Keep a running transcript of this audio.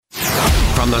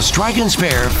from the Strike and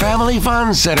Spare Family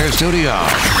Fun Center studio,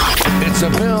 it's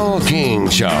the Bill King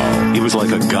Show. He was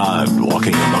like a god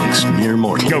walking amongst mere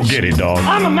mortals. Go get it, dog.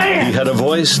 I'm a man. He had a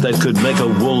voice that could make a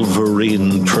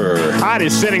wolverine purr. Heart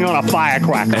is sitting on a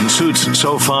firecracker. And suits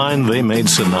so fine, they made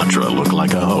Sinatra look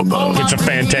like a hobo. It's a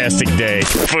fantastic day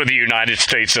for the United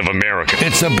States of America.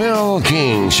 It's the Bill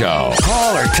King Show.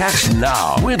 Call or text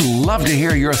now. We'd love to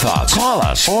hear your thoughts. Call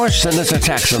us or send us a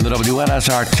text on the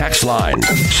WNSR text line.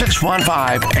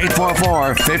 615-844-5600.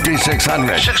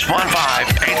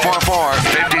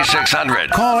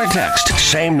 615-844-5600. Call or text.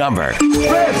 Same number.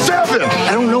 Red 7!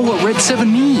 I don't know what Red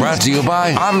 7 means. Brought to you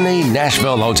by Omni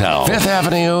Nashville Hotel, 5th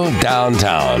Avenue,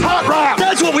 downtown. Hot rock!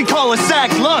 That's what we call a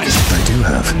sack lunch. What I do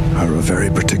have are a very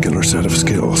particular set of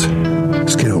skills.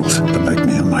 Skills that make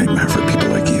me a nightmare for people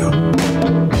like you.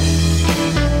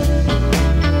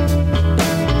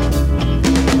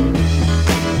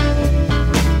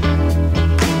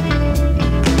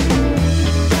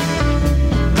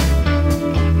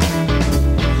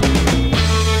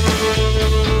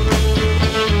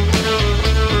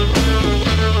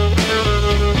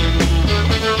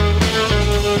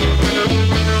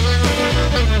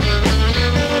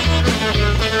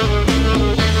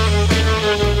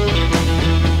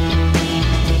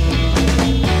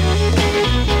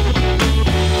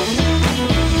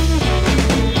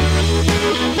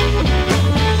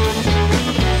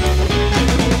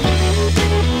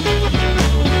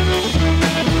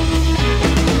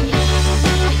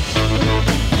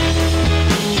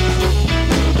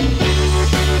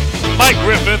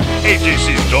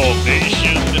 AJC's Dog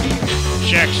Nation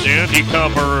checks in. He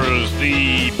covers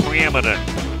the preeminent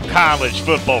college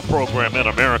football program in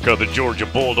America, the Georgia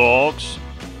Bulldogs.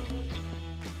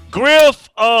 Griff,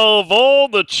 of all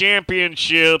the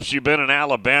championships, you've been in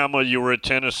Alabama, you were at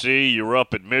Tennessee, you were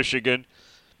up at Michigan.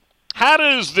 How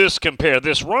does this compare,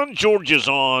 this run Georgia's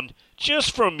on,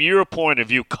 just from your point of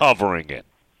view covering it?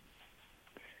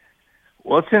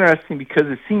 Well, it's interesting because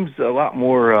it seems a lot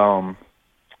more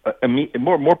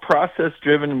more process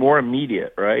driven, more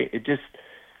immediate, right? It just,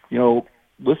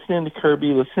 listening to Kirby,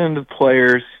 listening to the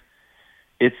players,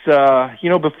 it's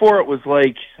before it was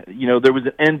like, there was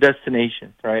an end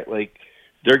destination, right? Like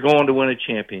they're going to win a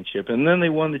championship, and then they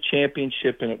won the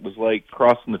championship, and it was like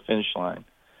crossing the finish line.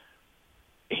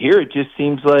 Here it just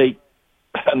seems like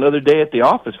another day at the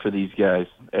office for these guys.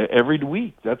 Every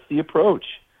week, that's the approach.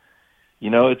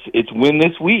 It's win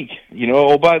this week.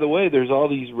 Oh, by the way, there's all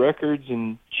these records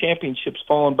and championships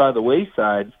falling by the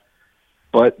wayside,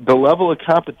 but the level of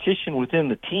competition within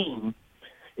the team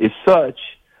is such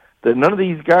that none of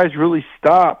these guys really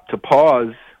stop to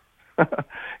pause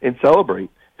and celebrate,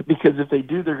 because if they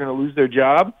do, they're going to lose their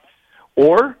job,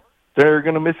 or they're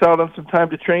going to miss out on some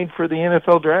time to train for the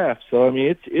NFL draft. So, I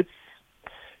mean,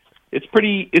 it's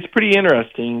pretty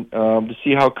interesting to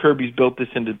see how Kirby's built this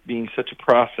into being such a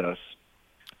process.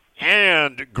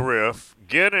 And, Griff,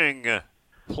 getting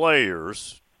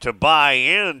players to buy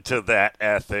into that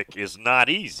ethic is not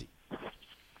easy.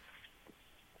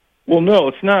 Well, no,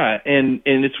 it's not, and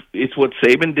it's what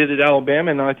Saban did at Alabama,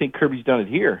 and I think Kirby's done it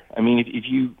here. I mean, if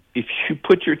you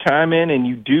put your time in and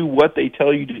you do what they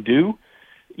tell you to do,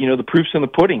 the proof's in the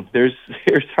pudding. There's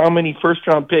how many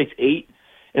first-round picks? 8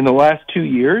 in the last 2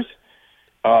 years,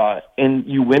 and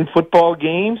you win football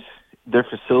games. Their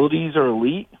facilities are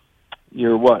elite.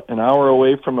 You're an hour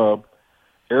away from a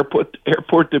airport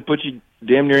that puts you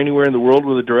damn near anywhere in the world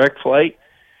with a direct flight.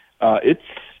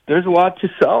 There's a lot to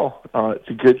sell. It's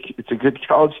a good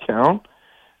college town,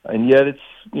 and yet it's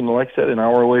like I said, an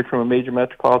hour away from a major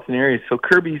metropolitan area. So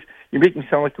you're making me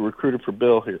sound like a recruiter for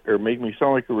Bill here, or making me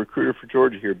sound like a recruiter for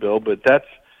Georgia here, Bill. But that's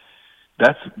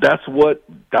what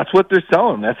they're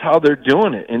selling. That's how they're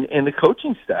doing it, and the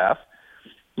coaching staff.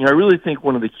 I really think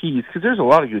one of the keys, because there's a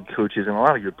lot of good coaches and a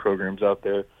lot of good programs out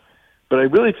there, but I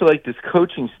really feel like this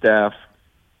coaching staff,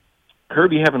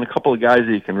 Kirby having a couple of guys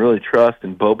that you can really trust,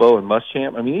 and Bobo and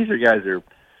Muschamp. I mean, these are guys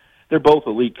they're both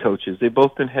elite coaches. They've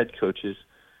both been head coaches,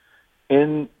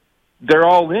 and they're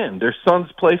all in. Their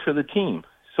sons play for the team.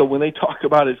 So when they talk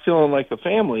about it feeling like a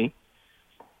family,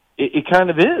 it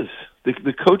kind of is.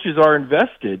 The coaches are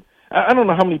invested. I don't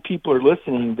know how many people are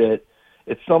listening that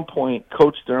at some point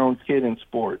coached their own kid in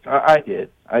sports. I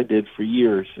did for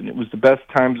years, and it was the best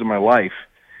times of my life,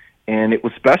 and it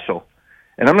was special.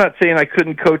 And I'm not saying I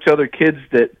couldn't coach other kids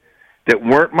that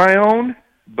weren't my own,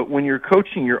 but when you're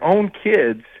coaching your own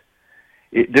kids,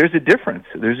 there's a difference.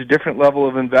 There's a different level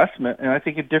of investment, and I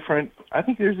think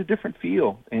there's a different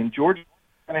feel. And Georgia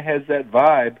kind of has that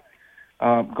vibe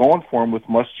going for him with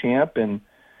Muschamp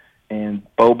and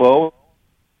Bobo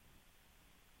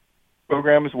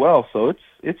program as well. So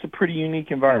it's a pretty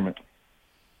unique environment.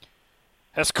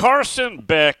 Has Carson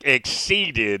Beck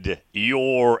exceeded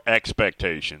your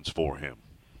expectations for him?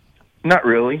 Not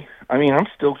really. I mean, I'm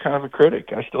still kind of a critic.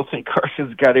 I still think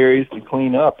Carson's got areas to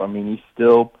clean up. I mean, he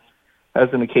still has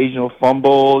an occasional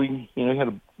fumble. He had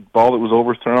a ball that was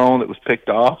overthrown that was picked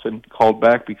off and called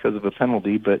back because of a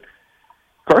penalty. But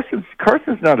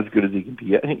Carson's not as good as he can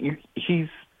be. I think he's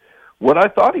what I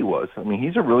thought he was. I mean,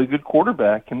 he's a really good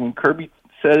quarterback. And when Kirby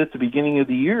said at the beginning of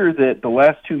the year that the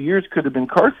last 2 years could have been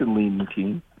Carson leading the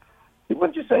team, he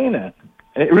wasn't just saying that.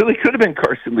 It really could have been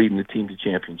Carson leading the team to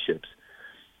championships.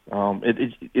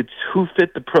 It's who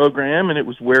fit the program, and it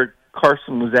was where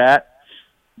Carson was at,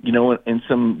 in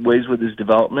some ways with his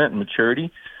development and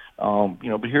maturity.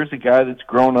 But here's a guy that's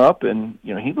grown up, and,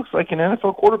 he looks like an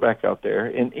NFL quarterback out there.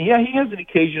 And, yeah, he has an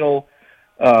occasional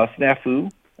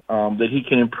snafu that he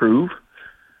can improve.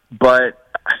 But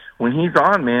when he's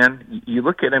on, man, you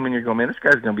look at him and you go, man, this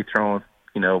guy's going to be throwing,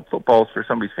 footballs for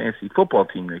somebody's fantasy football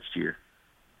team next year.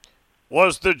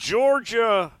 Was the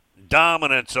Georgia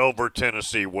dominance over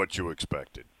Tennessee what you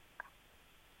expected?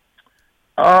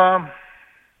 Well,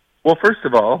 first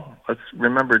of all, let's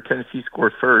remember Tennessee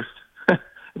scored first.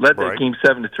 Led that game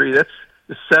 7-3. That's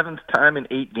the 7th time in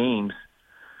 8 games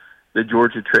that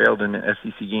Georgia trailed in an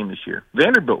SEC game this year.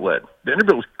 Vanderbilt led.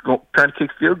 Vanderbilt was trying to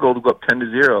kick field goal to go up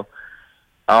 10-0.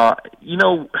 I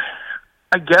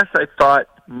guess I thought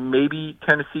maybe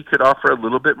Tennessee could offer a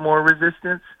little bit more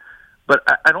resistance, but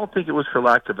I don't think it was for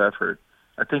lack of effort.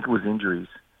 I think it was injuries.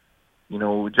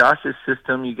 Josh's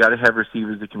system, you got to have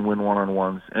receivers that can win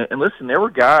one-on-ones. And listen, there were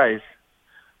guys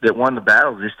that won the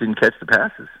battles, just didn't catch the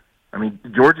passes. I mean,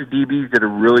 Georgia DBs did a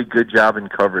really good job in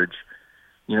coverage.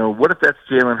 What if that's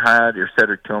Jalen Hyde or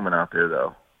Cedric Tillman out there,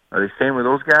 though? Are they staying with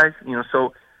those guys?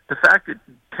 So the fact that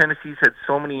Tennessee's had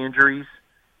so many injuries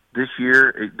this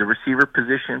year, the receiver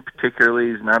position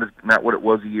particularly is not what it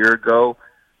was a year ago.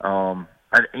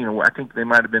 I think they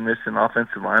might have been missing an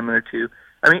offensive lineman or two.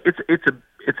 I mean, it's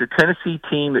a Tennessee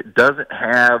team that doesn't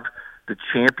have the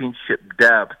championship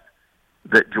depth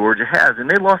that Georgia has, and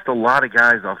they lost a lot of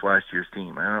guys off last year's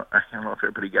team. I don't know if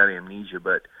everybody got amnesia,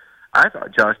 but I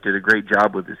thought Josh did a great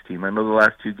job with this team. I know the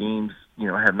last 2 games,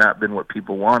 have not been what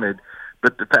people wanted,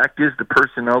 but the fact is the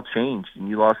personnel changed, and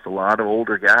you lost a lot of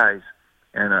older guys,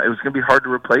 and it was going to be hard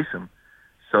to replace them.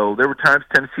 So there were times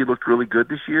Tennessee looked really good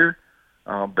this year,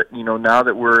 but now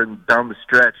that we're down the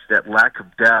stretch, that lack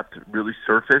of depth really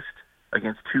surfaced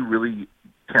against 2 really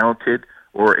talented,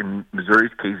 or in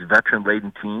Missouri's case,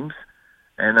 veteran-laden teams.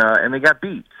 And they got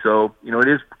beat. So,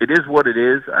 it is what it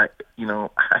is. I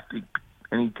think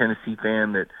any Tennessee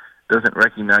fan that doesn't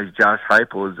recognize Josh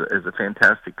Heupel as a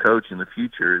fantastic coach in the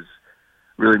future is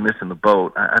really missing the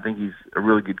boat. I think he's a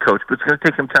really good coach, but it's going to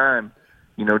take him time,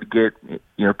 to get,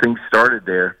 things started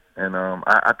there. And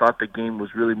I thought the game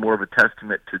was really more of a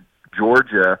testament to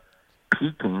Georgia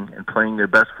peaking and playing their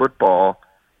best football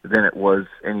than it was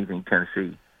anything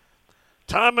Tennessee.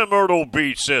 Tom in Myrtle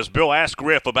Beach says, Bill, ask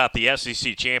Riff about the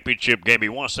SEC championship game. He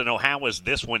wants to know, how is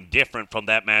this one different from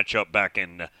that matchup back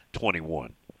in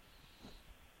 21?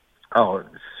 Oh, it's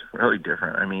really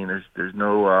different. I mean, there's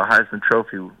no Heisman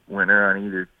Trophy winner on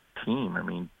either team. I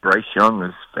mean, Bryce Young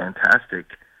was fantastic.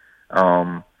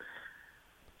 I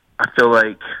feel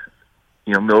like,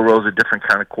 Milroe's a different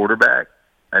kind of quarterback.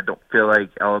 I don't feel like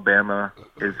Alabama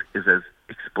is as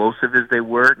explosive as they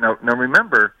were. Now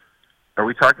remember, are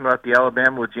we talking about the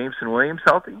Alabama with Jameson Williams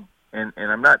healthy? And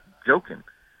I'm not joking.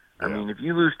 Yeah. I mean, if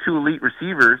you lose 2 elite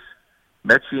receivers,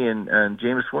 Mechie and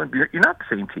Jameson Williams, you're not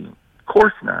the same team. Of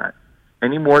course not.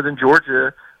 Any more than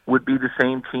Georgia would be the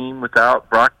same team without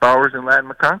Brock Bowers and Ladd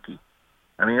McConkey.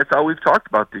 I mean, that's all we've talked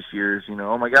about this year is,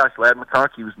 oh my gosh, Ladd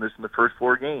McConkey was missing the first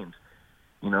 4 games.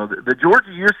 The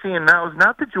Georgia you're seeing now is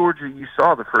not the Georgia you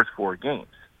saw the first 4 games.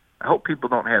 I hope people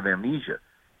don't have amnesia.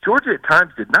 Georgia at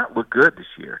times did not look good this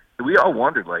year. We all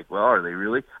wondered, are they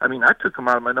really? I mean, I took them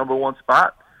out of my number 1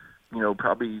 spot,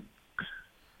 probably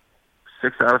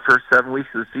 6 out of the first 7 weeks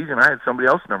of the season. I had somebody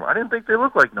else number. I didn't think they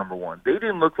looked like number 1. They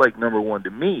didn't look like number 1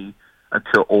 to me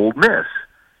until Ole Miss.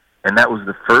 And that was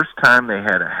the first time they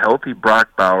had a healthy Brock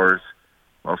Bowers,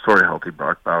 healthy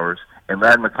Brock Bowers, and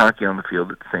Ladd McConkey on the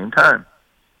field at the same time.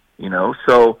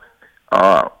 So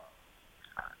I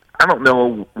don't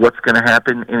know what's going to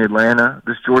happen in Atlanta.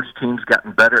 This Georgia team's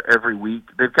gotten better every week.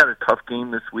 They've got a tough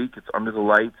game this week. It's under the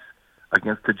lights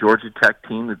against the Georgia Tech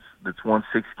team that's won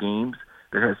 6 games,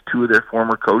 that has 2 of their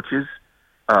former coaches.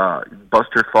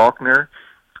 Buster Faulkner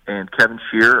and Kevin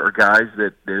Shear are guys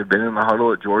that have been in the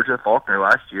huddle at Georgia. Faulkner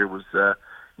last year was,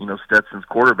 Stetson's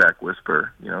quarterback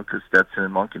whisperer, because Stetson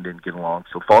and Monken didn't get along.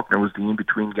 So Faulkner was the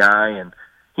in-between guy, and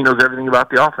he knows everything about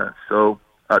the offense. So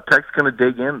Tech's going to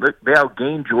dig in. They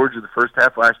outgained Georgia the first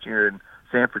half last year in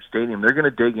Sanford Stadium. They're going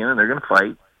to dig in and they're going to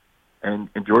fight, and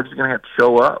Georgia's going to have to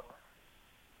show up.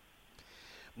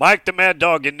 Mike the Mad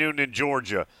Dog in Noonan,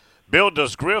 Georgia. Bill,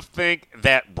 does Griff think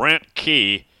that Brent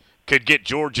Key could get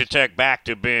Georgia Tech back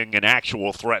to being an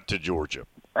actual threat to Georgia?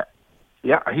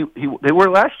 Yeah, they were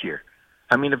last year.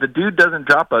 I mean, if a dude doesn't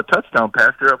drop a touchdown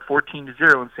pass, they're up 14-0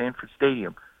 in Sanford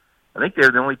Stadium. I think they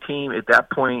were the only team at that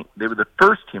point. They were the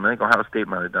first team. I think Ohio State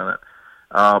might have done it.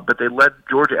 But they led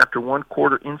Georgia after one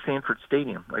quarter in Sanford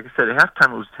Stadium. Like I said, at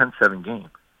halftime it was a 10-7 game.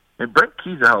 And Brent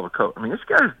Key's a hell of a coach. I mean, this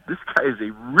guy is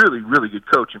a really, really good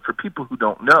coach. And for people who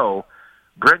don't know,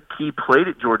 Brent Key played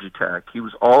at Georgia Tech. He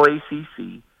was all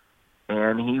ACC,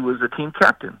 and he was a team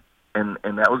captain. And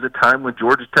that was a time when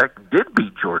Georgia Tech did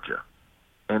beat Georgia.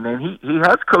 And then he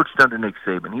has coached under Nick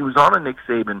Saban. He was on a Nick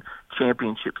Saban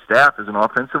championship staff as an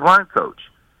offensive line coach.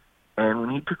 And when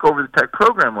he took over the Tech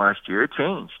program last year, it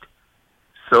changed.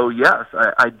 So, yes,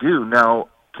 I do. Now,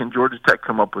 can Georgia Tech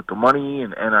come up with the money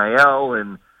and NIL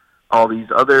and all these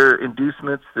other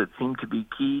inducements that seem to be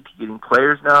key to getting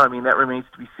players now? I mean, that remains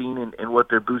to be seen in what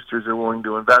their boosters are willing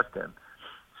to invest in.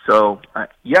 So,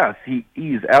 yes, he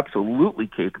is absolutely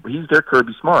capable. He's their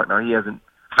Kirby Smart. Now, he hasn't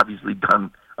obviously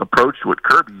approached what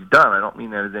Kirby's done. I don't mean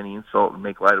that as any insult and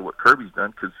make light of what Kirby's done,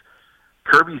 because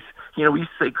Kirby's, we used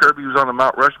to say Kirby was on the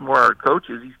Mount Rushmore of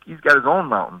coaches. He's got his own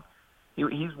mountain. He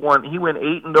went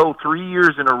 8-0 3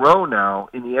 years in a row now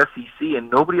in the SEC, and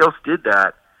nobody else did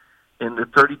that in the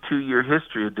 32-year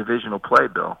history of divisional play,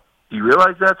 Bill. Do you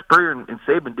realize that? Spurrier and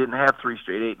Saban didn't have 3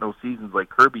 straight 8-0 seasons like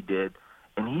Kirby did,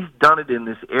 and he's done it in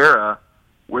this era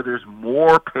where there's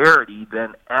more parity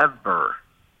than ever.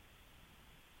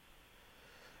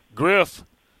 Griff,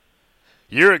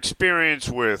 your experience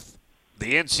with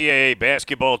the NCAA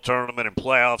basketball tournament and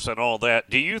playoffs and all that,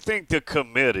 do you think the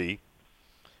committee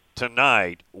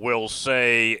tonight will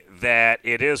say that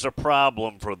it is a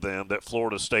problem for them that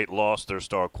Florida State lost their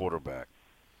star quarterback?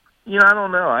 I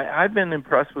don't know. I've been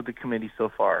impressed with the committee so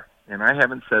far, and I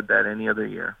haven't said that any other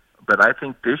year. But I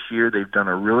think this year they've done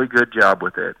a really good job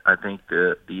with it. I think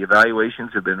the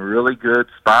evaluations have been really good,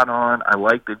 spot on. I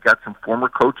like they've got some former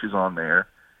coaches on there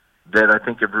that I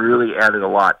think have really added a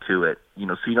lot to it.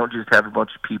 So you don't just have a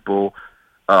bunch of people,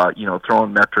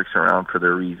 throwing metrics around for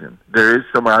their reason. There is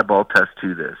some eyeball test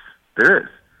to this. There is.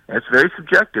 And it's very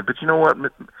subjective. But you know what?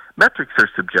 Metrics are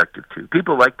subjective too.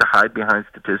 People like to hide behind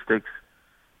statistics.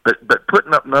 But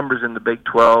putting up numbers in the Big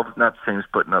 12 is not the same as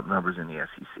putting up numbers in the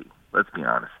SEC. Let's be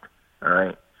honest. All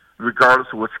right? Regardless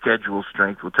of what schedule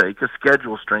strength will take, because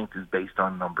schedule strength is based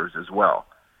on numbers as well.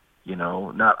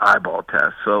 Not eyeball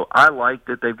tests. So I like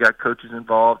that they've got coaches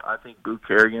involved. I think Boo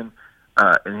Kerrigan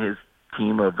and his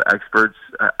team of experts,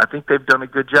 I think they've done a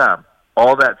good job.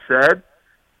 All that said,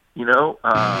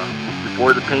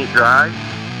 before the paint dries,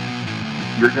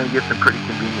 you're going to get some pretty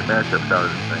convenient matchups out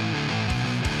of this thing.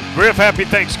 Griff, happy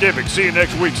Thanksgiving. See you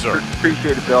next week, sir.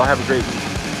 Appreciate it, Bill. Have a great week.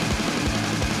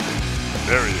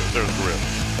 There he is. There's Griff.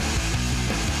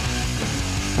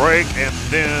 Break and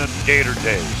then Gator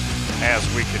Days as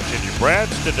we continue.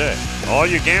 Brad's today. All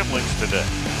your gambling's today.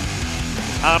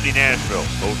 Omni Nashville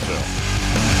Hotel.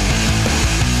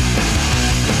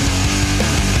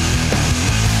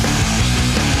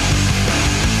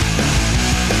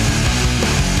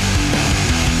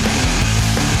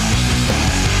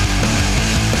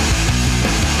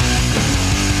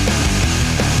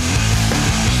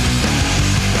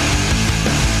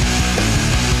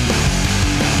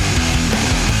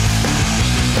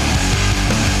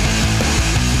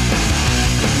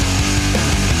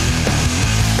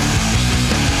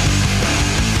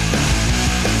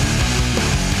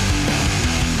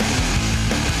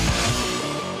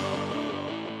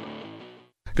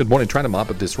 Good morning. Trying to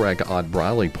mop up this wreck on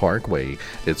Briley Parkway.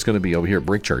 It's going to be over here at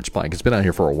Brick Church Pike. It's been out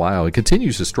here for a while. It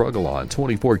continues to struggle on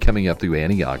 24 coming up through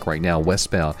Antioch right now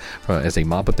westbound as they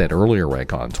mop up that earlier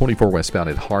wreck on 24 westbound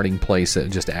at Harding Place.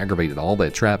 That just aggravated all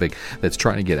that traffic that's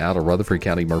trying to get out of Rutherford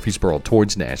County, Murfreesboro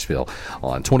towards Nashville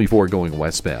on 24 going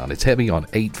westbound. It's heavy on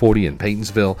 840 in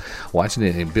Paytonsville. Watching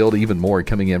it and build even more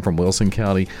coming in from Wilson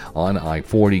County on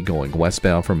I-40 going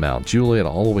westbound from Mount Juliet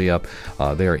all the way up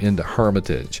there into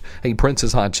Hermitage. Hey,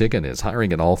 Prince's Hot Chicken is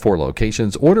hiring at all 4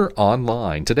 locations. Order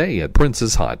online today at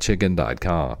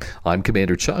princeshotchicken.com. I'm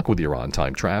Commander Chuck with your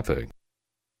on-time traffic.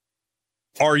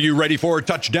 Are you ready for a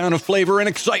touchdown of flavor and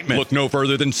excitement? Look no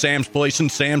further than Sam's Place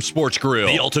and Sam's Sports Grill,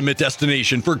 the ultimate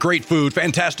destination for great food,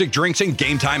 fantastic drinks, and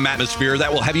game time atmosphere that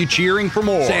will have you cheering for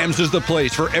more. Sam's is the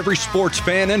place for every sports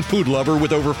fan and food lover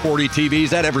with over 40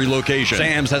 TVs at every location.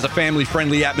 Sam's has a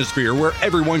family-friendly atmosphere where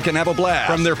everyone can have a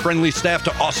blast. From their friendly staff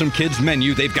to awesome kids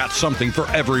menu, they've got something for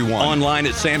everyone. Online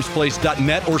at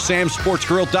samsplace.net or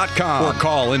samsportsgrill.com, or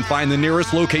call and find the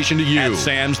nearest location to you. At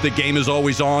Sam's, the game is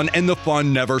always on and the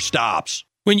fun never stops.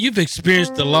 When you've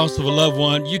experienced the loss of a loved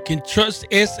one, you can trust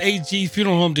SAG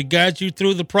Funeral Home to guide you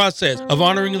through the process of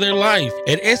honoring their life.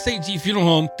 At SAG Funeral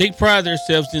Home, they pride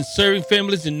themselves in serving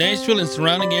families in Nashville and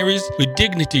surrounding areas with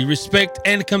dignity, respect,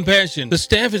 and compassion. The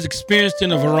staff is experienced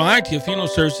in a variety of funeral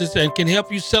services and can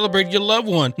help you celebrate your loved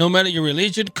one, no matter your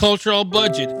religion, culture, or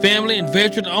budget. Family and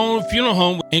veteran-owned funeral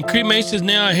home and cremations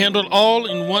now are handled all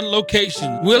in one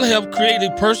location. We'll help create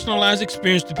a personalized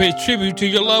experience to pay tribute to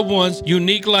your loved one's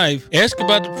unique life. Ask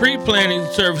about the pre-planning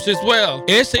service as well.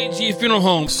 SAG Funeral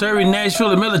Home, serving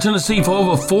Nashville and Middle Tennessee for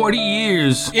over 40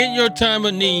 years. In your time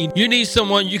of need, you need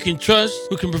someone you can trust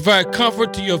who can provide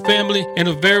comfort to your family in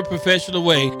a very professional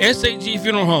way. SAG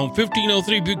Funeral Home,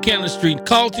 1503 Buchanan Street.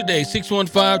 Call today,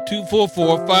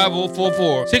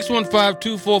 615-244-5044.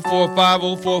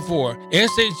 615-244-5044.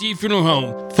 SAG Funeral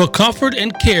Home, for comfort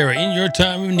and care in your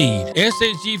time of need.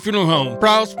 SAG Funeral Home,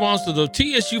 proud sponsor of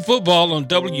TSU football on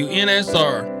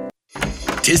WNSR.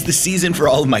 'Tis the season for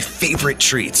all of my favorite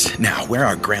treats. Now, where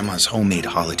are Grandma's homemade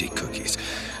holiday cookies?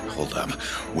 Hold up.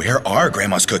 Where are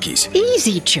Grandma's cookies?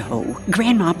 Easy, Joe.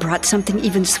 Grandma brought something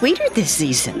even sweeter this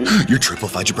season. Your triple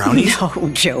fudge brownies? No,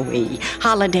 Joey.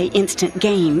 Holiday instant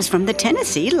games from the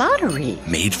Tennessee Lottery.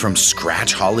 Made from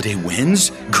scratch holiday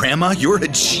wins? Grandma, you're a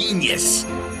genius.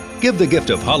 Give the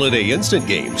gift of holiday instant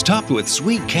games topped with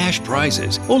sweet cash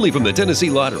prizes. Only from the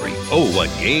Tennessee Lottery. Oh, what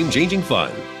game-changing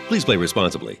fun. Please play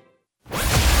responsibly.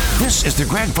 This is the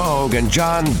Greg Vogue and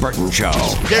John Burton Show.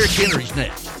 Derrick Henry's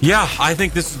next. Yeah, I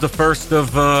think this is the first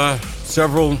of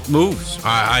several moves.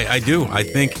 I do. I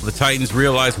think the Titans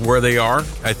realize where they are.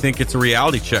 I think it's a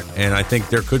reality check, and I think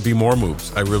there could be more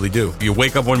moves. I really do. You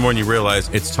wake up one morning and you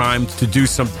realize it's time to do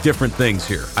some different things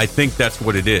here. I think that's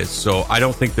what it is, so I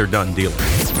don't think they're done dealing.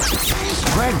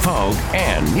 Greg Vogue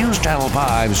and News Channel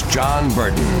 5's John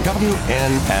Burton,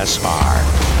 WNSR.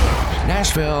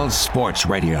 Nashville Sports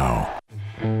Radio.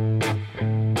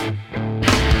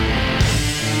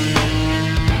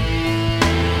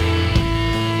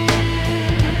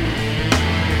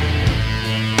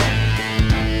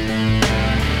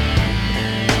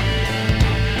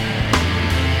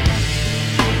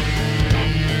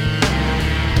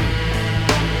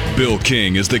 Bill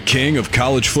King is the king of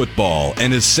college football,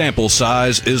 and his sample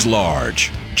size is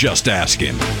large. Just ask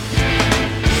him.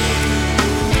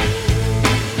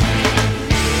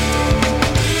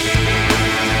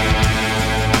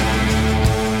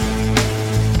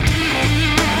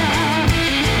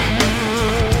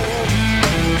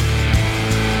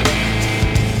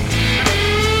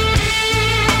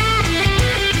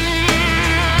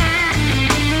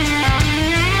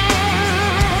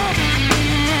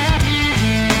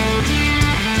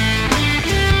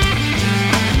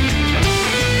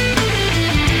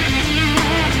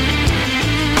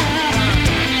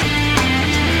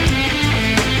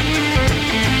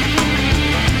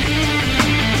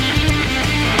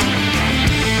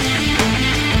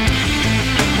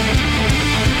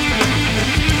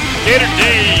 Gator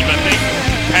Dave, I think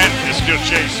Patton is still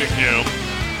chasing him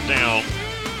down.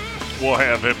 We'll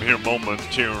have him here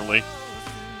momentarily.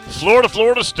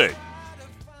 Florida State.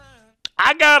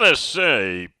 I gotta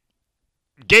say,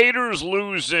 Gators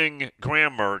losing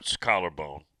Graham Mertz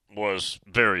collarbone was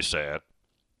very sad.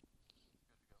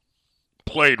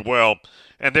 Played well.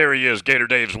 And there he is, Gator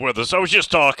Dave's with us. I was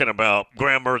just talking about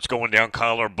Graham Mertz going down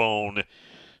collarbone.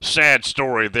 Sad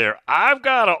story there. I've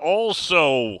got to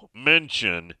also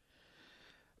mention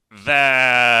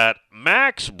that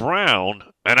Max Brown,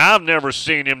 and I've never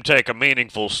seen him take a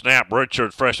meaningful snap,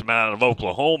 redshirt freshman out of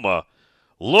Oklahoma,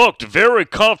 looked very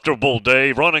comfortable,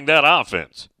 Dave, running that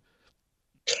offense.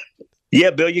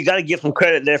 Yeah, Bill, you got to give some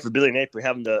credit there for Billy Napier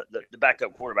having the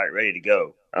backup quarterback ready to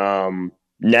go.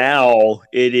 Now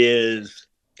it is,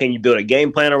 can you build a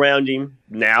game plan around him?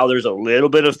 Now there's a little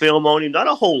bit of film on him, not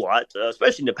a whole lot,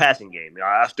 especially in the passing game.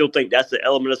 I still think that's the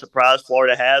element of surprise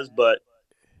Florida has, but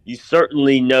you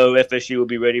certainly know FSU will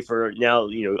be ready for now,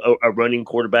 a running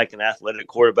quarterback, an athletic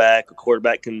quarterback, a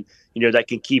quarterback that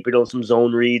can keep it on some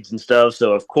zone reads and stuff.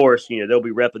 So, of course, they'll be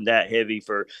repping that heavy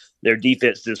for their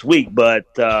defense this week. But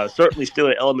certainly still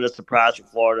an element of surprise for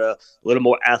Florida, a little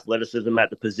more athleticism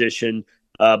at the position.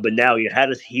 But now, how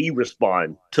does he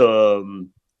respond to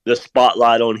the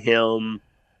spotlight on him,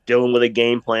 dealing with a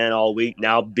game plan all week,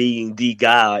 now being the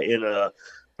guy in a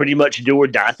pretty much do or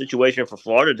die situation for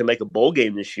Florida to make a bowl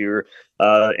game this year,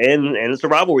 and it's a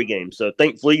rivalry game. So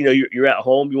thankfully, you're at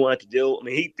home. You won't have to deal. I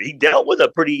mean, he dealt with a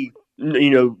pretty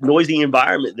noisy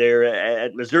environment there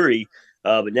at Missouri,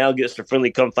 but now gets the friendly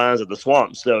confines of the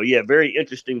Swamp. So yeah, very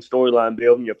interesting storyline,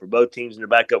 Bill. For both teams and their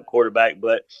backup quarterback,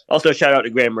 but also shout out to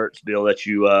Graham Mertz, Bill, that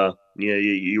you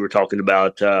were talking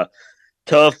about.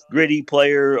 Tough, gritty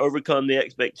player, overcome the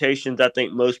expectations I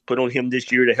think most put on him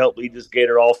this year to help lead this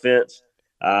Gator offense.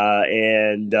 Put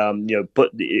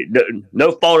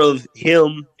no fault of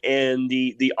him and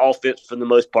the offense for the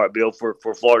most part, Bill, for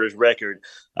Florida's record.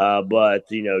 But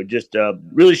just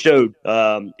really showed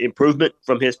improvement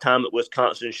from his time at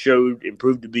Wisconsin,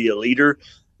 improved to be a leader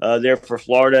there for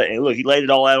Florida. And look, he laid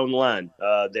it all out on the line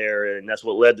there, and that's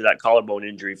what led to that collarbone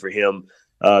injury for him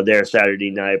there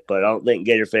Saturday night. But I don't think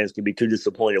Gator fans can be too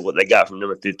disappointed what they got from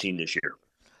number 15 this year.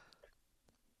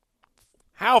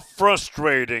 How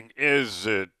frustrating is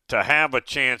it to have a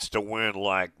chance to win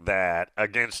like that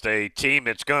against a team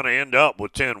that's going to end up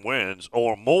with 10 wins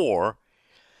or more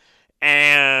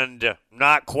and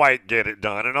not quite get it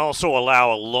done, and also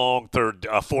allow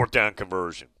a fourth down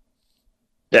conversion?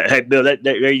 Hey, Bill,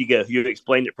 there you go. You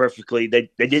explained it perfectly. They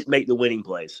didn't make the winning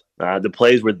plays. The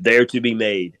plays were there to be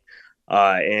made.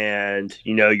 And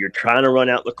you're trying to run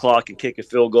out the clock and kick a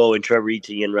field goal, and Trevor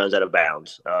Etienne runs out of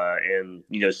bounds and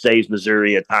saves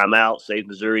Missouri a timeout, saves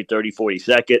Missouri 30, 40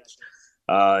 seconds.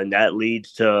 And that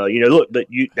leads to,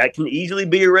 that can easily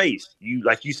be erased.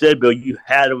 Like you said, Bill, you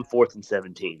had them 4th and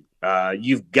 17.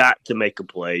 You've got to make a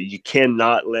play. You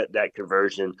cannot let that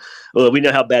conversion. Well, we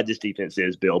know how bad this defense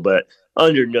is, Bill, but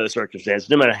under no circumstance,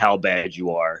 no matter how bad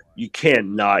you are, you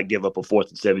cannot give up a 4th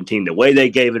and 17. The way they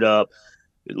gave it up,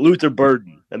 Luther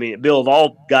Burden. I mean, Bill, of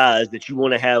all guys that you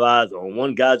want to have eyes on,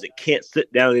 one guy that can't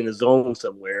sit down in a zone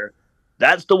somewhere,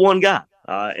 that's the one guy.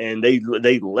 And they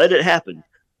let it happen.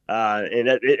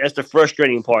 And that's the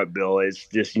frustrating part, Bill. It's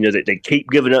just, that they keep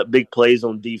giving up big plays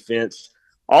on defense.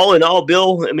 All in all,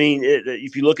 Bill, I mean,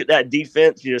 if you look at that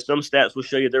defense, some stats will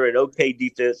show you they're an okay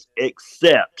defense,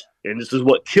 except, and this is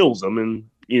what kills them, and,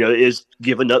 is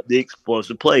giving up the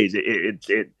explosive plays.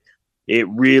 It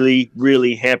really,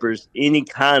 really hampers any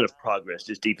kind of progress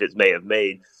this defense may have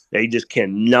made. They just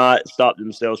cannot stop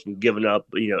themselves from giving up,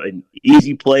 an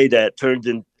easy play that turns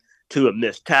into a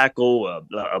missed tackle,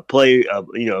 a play, a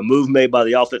move made by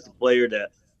the offensive player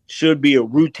that should be a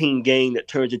routine gain that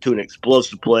turns into an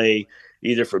explosive play,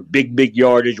 either for big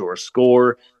yardage or a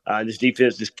score. This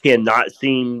defense just cannot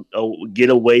seem to get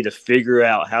a way to figure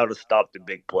out how to stop the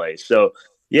big plays. So,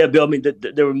 yeah, Bill, I mean,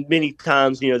 there were many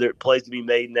times, there were plays to be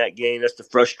made in that game. That's the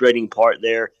frustrating part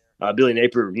there. Billy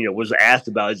Napier, was asked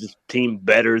about, is this team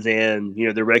better than,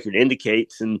 their record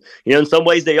indicates? And, in some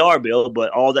ways they are, Bill,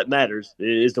 but all that matters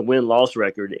is the win-loss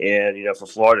record. And, for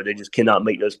Florida, they just cannot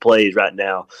make those plays right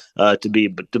now to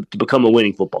become a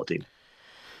winning football team.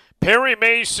 Perry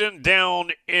Mason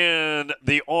down in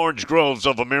the Orange Groves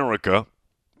of America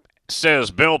says,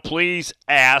 Bill, please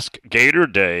ask Gator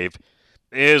Dave,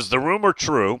 is the rumor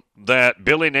true that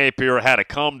Billy Napier had a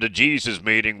come-to-Jesus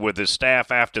meeting with his staff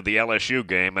after the LSU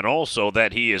game, and also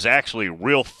that he is actually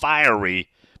real fiery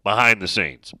behind the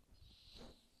scenes?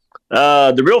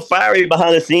 The real fiery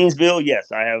behind the scenes, Bill,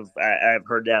 yes, I have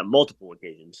heard that on multiple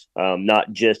occasions,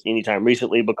 not just anytime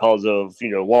recently because of,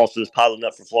 losses piling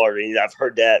up for Florida. I've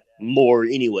heard that more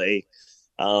anyway.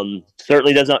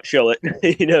 Certainly does not show it,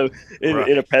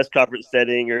 in a press conference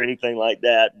setting or anything like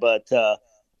that, but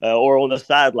or on the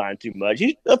sideline too much.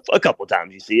 He's a couple of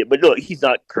times you see it, but look, he's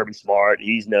not Kirby Smart.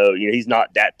 He's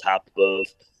not that type of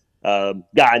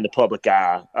guy in the public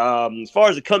eye. As far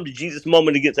as the come to Jesus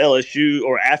moment against LSU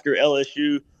or after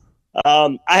LSU,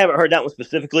 I haven't heard that one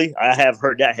specifically. I have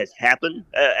heard that has happened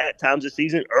at times this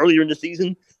season, earlier in the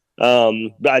season.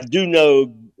 But I do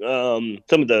know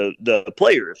some of the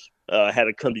players had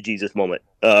a come to Jesus moment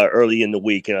early in the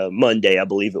week, Monday, I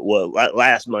believe it was,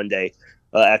 last Monday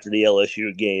after the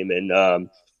LSU game. And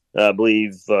I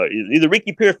believe either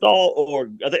Ricky Pearsall or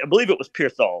I believe it was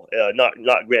Pearsall, not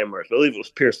Graham Mertz. I believe it was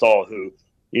Pearsall who,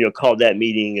 called that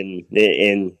meeting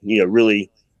and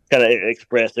really kind of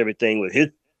expressed everything with his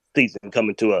season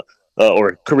coming to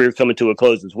or career coming to a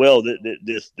close as well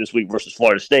this week versus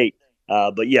Florida State.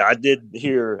 But yeah, I did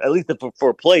hear, at least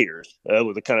for players, it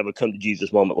was a kind of a come to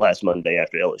Jesus moment last Monday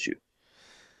after LSU.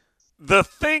 The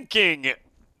thinking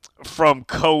from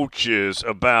coaches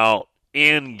about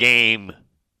in-game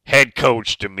head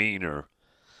coach demeanor,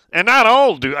 and not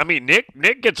all do. I mean,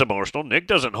 Nick gets emotional. Nick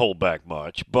doesn't hold back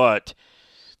much, but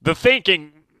the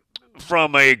thinking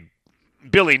from a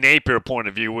Billy Napier point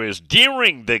of view is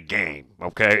during the game,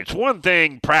 okay? It's one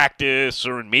thing practice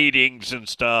or in meetings and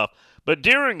stuff, but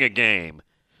during a game,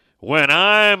 when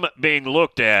I'm being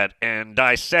looked at and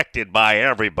dissected by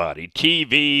everybody,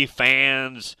 TV,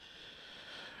 fans,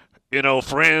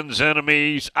 friends,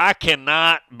 enemies, I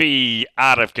cannot be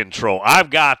out of control. I've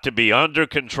got to be under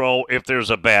control. If there's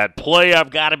a bad play, I've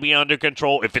got to be under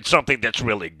control. If it's something that's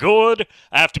really good,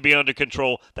 I have to be under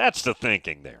control. That's the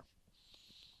thinking there.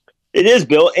 It is,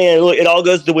 Bill. And look, it all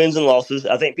goes to wins and losses.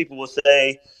 I think people will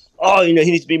say, oh, he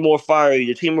needs to be more fiery.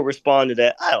 The team will respond to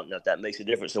that. I don't know if that makes a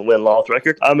difference in win-loss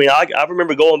record. I mean, I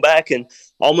remember going back and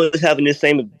almost having this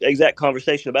same exact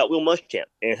conversation about Will Muschamp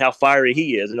and how fiery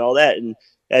he is and all that. And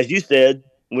as you said,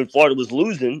 when Florida was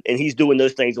losing and he's doing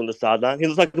those things on the sideline, he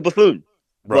looks like a buffoon.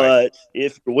 Right. But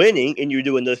if you're winning and you're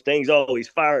doing those things, he's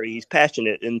fiery, he's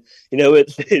passionate, and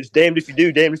it's damned if you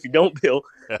do, damned if you don't, Bill.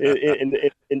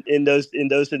 In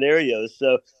those scenarios,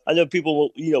 so I know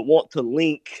people will want to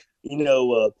link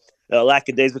a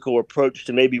lackadaisical approach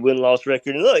to maybe win-loss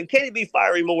record. And look, can he be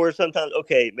fiery more sometimes?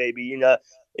 Okay, maybe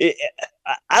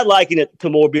I liken it to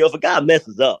more, Bill. If a guy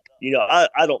messes up,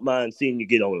 I don't mind seeing you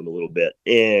get on him a little bit,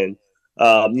 and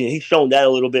he's shown that a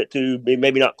little bit too.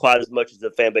 Maybe not quite as much as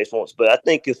the fan base wants, but I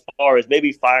think as far as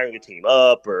maybe firing a team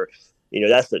up, or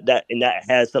that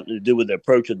has something to do with the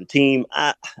approach of the team.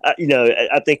 I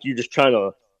think you're just trying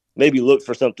to maybe look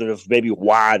for something of maybe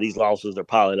why these losses are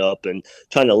piling up and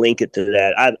trying to link it to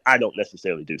that. I don't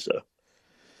necessarily do so.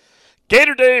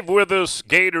 Gator Dave with us,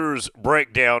 Gators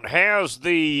Breakdown. Has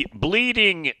the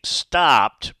bleeding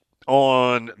stopped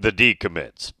on the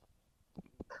decommits?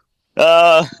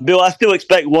 Bill, I still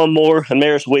expect one more.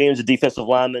 Amaris Williams, a defensive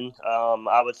lineman.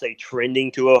 I would say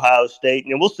trending to Ohio State.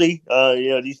 And we'll see.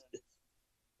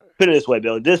 Put it this way,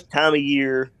 Bill. This time of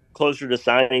year, closer to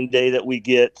signing day that we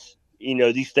get,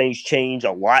 these things change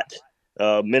a lot,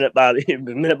 minute by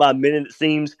minute, it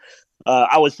seems.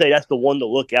 I would say that's the one to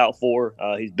look out for.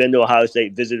 He's been to Ohio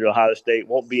State, visited Ohio State,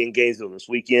 won't be in Gainesville this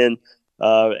weekend,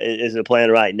 is the plan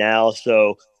right now.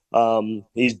 So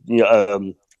he's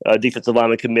a defensive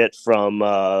lineman commit from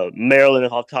Maryland,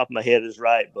 if off the top of my head is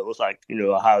right, but it looks like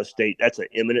Ohio State. That's an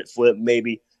imminent flip,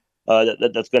 maybe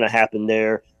that's going to happen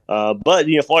there. But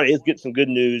Florida is getting some good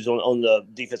news on the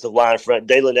defensive line front.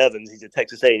 Dalen Evans, he's a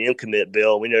Texas A&M commit,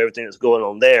 Bill. We know everything that's going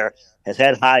on there. Has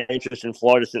had high interest in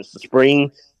Florida since the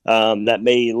spring. That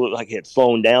may look like it had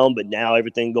slowed down, but now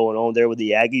everything going on there with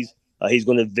the Aggies. He's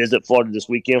going to visit Florida this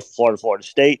weekend, Florida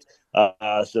State.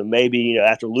 So maybe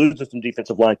after losing some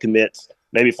defensive line commits,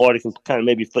 maybe Florida can kind of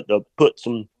maybe put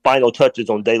some final touches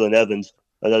on Dalen Evans,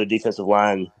 another defensive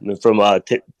line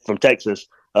from Texas,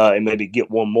 and maybe get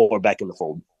one more back in the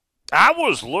fold. I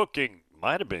was looking,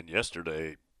 might have been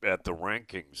yesterday, at the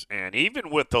rankings, and even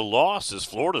with the losses,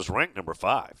 Florida's ranked number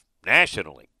 5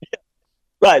 nationally. Yeah.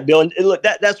 Right, Bill. And look,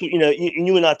 that's what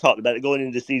you and I talked about it going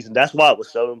into the season. That's why it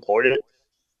was so important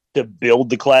to build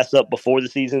the class up before the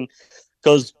season,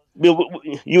 because Bill,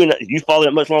 you followed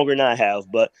it much longer than I have.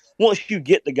 But once you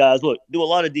get the guys, look, do a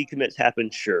lot of decommits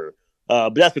happen? Sure,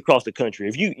 but that's across the country.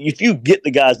 If you get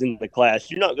the guys in the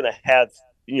class, you're not going to have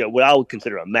what I would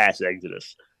consider a mass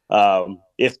exodus.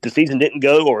 If the season didn't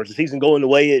go, or if the season going the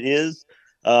way it is,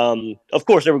 of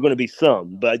course there were going to be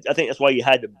some, but I think that's why you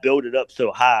had to build it up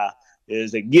so high,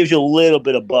 is it gives you a little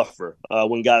bit of buffer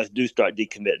when guys do start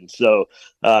decommitting. So,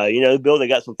 Bill, they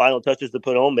got some final touches to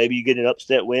put on. Maybe you get an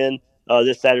upset win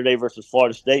this Saturday versus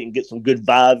Florida State and get some good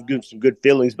vibes, some good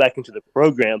feelings back into the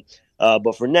program.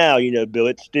 But for now, Bill,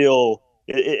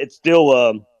 it's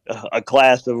still a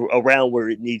class around where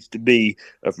it needs to be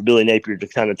for Billy Napier to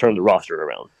kind of turn the roster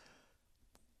around.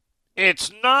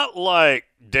 It's not like,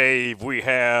 Dave, we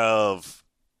have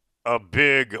a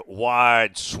big,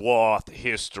 wide swath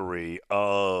history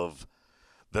of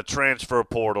the transfer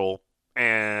portal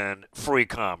and free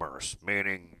commerce,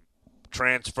 meaning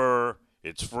transfer,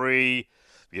 it's free.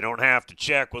 You don't have to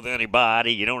check with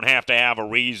anybody. You don't have to have a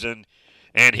reason.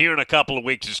 And here in a couple of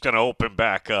weeks, it's going to open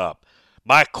back up.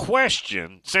 My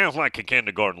question sounds like a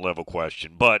kindergarten level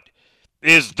question, but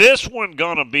is this one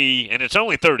going to be, and it's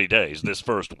only 30 days, this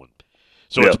first one,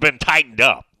 so It's been tightened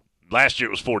up. Last year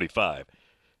it was 45.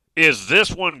 Is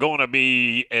this one going to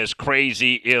be as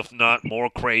crazy, if not more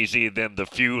crazy, than the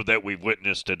few that we've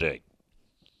witnessed today?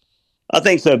 I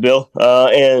think so, Bill.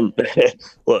 And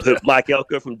Mike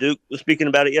Elko from Duke was speaking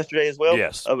about it yesterday as well.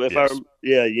 Yes.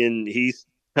 And he's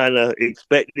kind of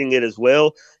expecting it as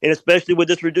well, and especially with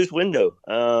this reduced window,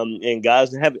 and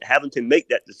guys having to make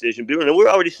that decision. And we're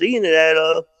already seeing it at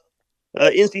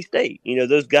NC State.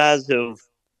 Those guys have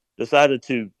decided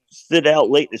to sit out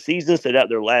late in the season, sit out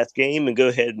their last game, and go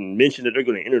ahead and mention that they're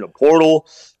going to enter the portal.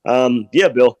 Yeah,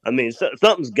 Bill. I mean,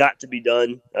 something's got to be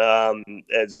done.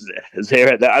 As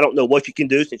there, I don't know what you can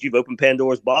do since you've opened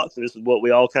Pandora's box, and this is what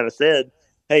we all kind of said.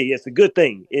 Hey, it's a good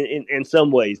thing in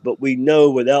some ways, but we know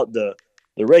without the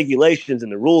regulations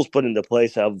and the rules put into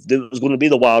place, how it was going to be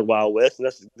the wild, wild west, and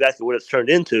that's exactly what it's turned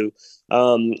into.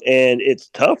 And it's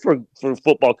tough for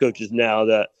football coaches now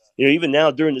that, even now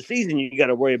during the season, you got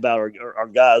to worry about our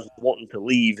guys wanting to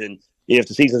leave, and if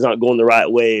the season's not going the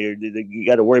right way, or you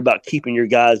got to worry about keeping your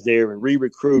guys there and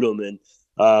re-recruit them.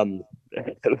 And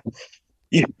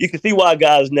you can see why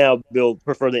guys now, Bill,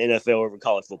 prefer the NFL over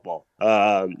college football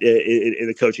in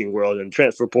the coaching world, and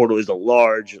transfer portal is a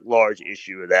large, large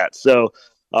issue of that. So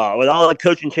with all the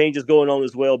coaching changes going on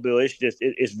as well, Bill,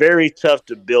 it's very tough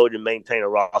to build and maintain a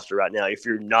roster right now if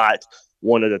you're not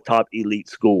one of the top elite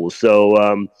schools.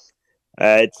 So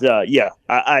I expect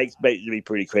it to be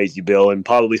pretty crazy, Bill, and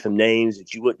probably some names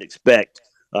that you wouldn't expect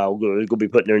are going to be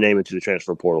putting their name into the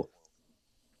transfer portal.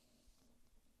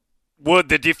 Would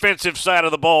the defensive side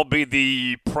of the ball be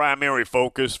the primary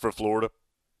focus for Florida?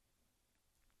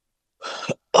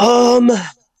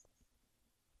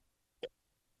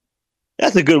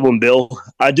 That's a good one, Bill.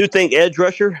 I do think edge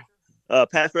rusher,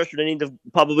 pass rusher, they need to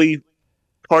probably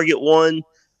target one.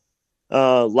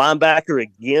 Linebacker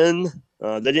again.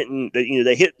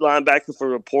 They hit linebacker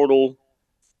for a portal,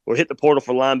 or hit the portal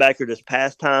for linebacker this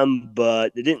past time,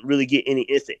 but they didn't really get any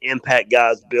instant impact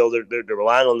guys, Bill. They're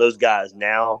relying on those guys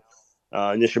now.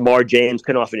 And this Shamar James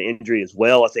coming off an injury as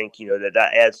well. I think,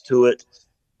 that adds to it.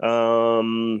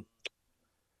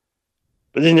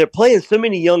 But then they're playing so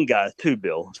many young guys too,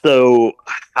 Bill. So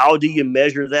how do you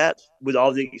measure that with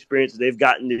all the experience they've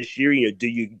gotten this year? Do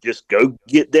you just go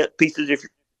get that pieces if you're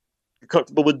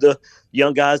comfortable with the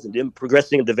young guys and then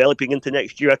progressing and developing into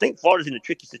next year? I think Florida's in a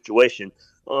tricky situation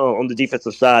on the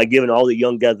defensive side, given all the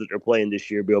young guys that they're playing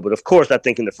this year, Bill. But of course, I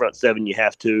think in the front seven you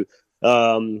have to,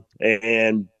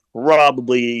 and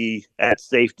probably at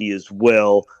safety as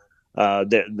well.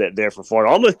 There for Florida.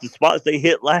 Almost the spots they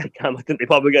hit last time, I think they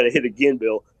probably got to hit again,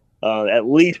 Bill, at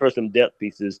least for some depth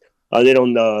pieces. Then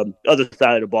on the other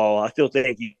side of the ball, I still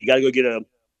think you got to go get a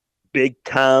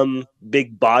big-time,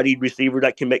 big-bodied receiver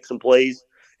that can make some plays.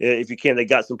 If you can, they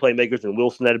got some playmakers, and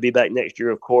Wilson that'll be back next year,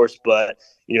 of course. But,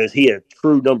 is he a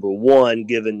true number one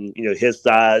given, his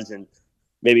size? And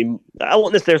maybe, I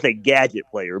won't necessarily say gadget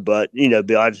player, but,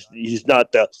 Bill, he's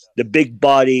not the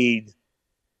big-bodied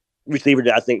receiver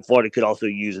that I think Florida could also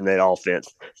use in that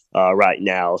offense right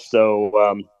now.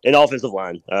 So, an offensive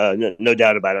line, no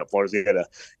doubt about it. Florida's got to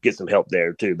get some help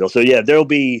there too, Bill. So, yeah, there'll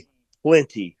be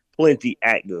plenty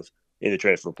active in the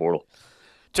transfer portal.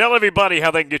 Tell everybody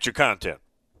how they can get your content.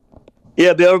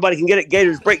 Yeah, Bill, everybody can get it at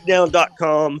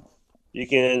GatorsBreakdown.com. You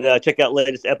can check out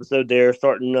latest episode there,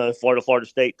 starting Florida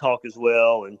State talk as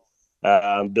well, and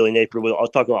Billy Napier. I was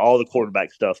talking about all the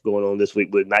quarterback stuff going on this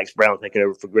week with Max Brown taking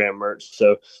over for Graham Mertz.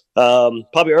 So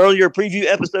probably earlier preview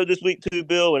episode this week too,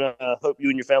 Bill. And I hope you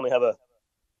and your family have a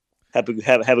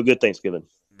good Thanksgiving.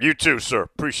 You too, sir.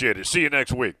 Appreciate it. See you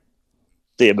next week.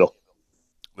 See you, Bill.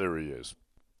 There he is,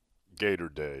 Gator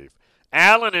Dave.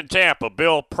 Allen in Tampa.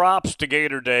 Bill, props to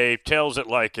Gator Dave. Tells it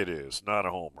like it is. Not a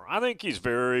homer. I think he's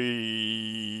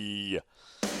very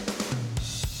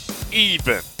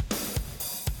even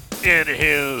in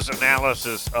his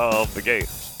analysis of the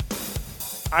Gators.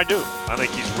 I do. I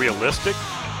think he's realistic.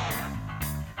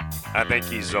 I think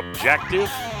he's objective.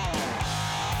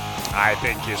 I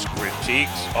think his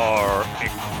critiques are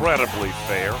incredibly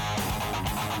fair.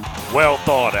 Well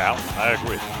thought out. I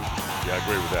agree. Yeah, I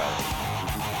agree with Alan.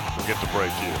 We'll get the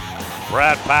break here.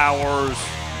 Brad Powers,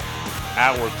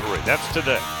 hour 3. That's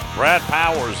today. Brad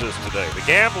Powers is today. The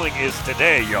gambling is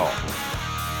today, y'all.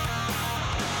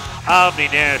 Omni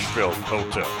Nashville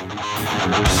Hotel.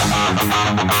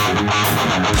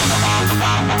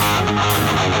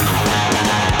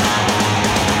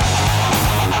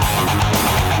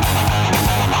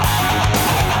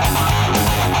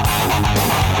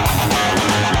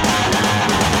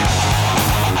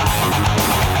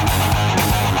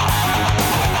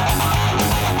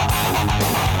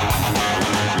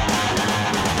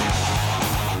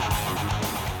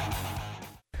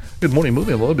 Good morning.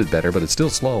 Moving a little bit better, but it's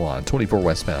still slow on 24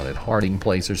 westbound at Harding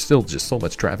Place. There's still just so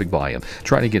much traffic volume.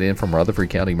 Trying to get in from Rutherford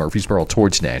County, Murfreesboro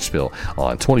towards Nashville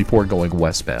on 24 going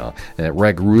westbound. And that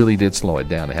wreck really did slow it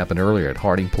down. It happened earlier at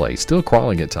Harding Place. Still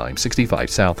crawling at times. 65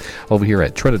 south over here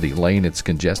at Trinity Lane. It's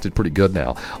congested pretty good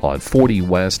now on 40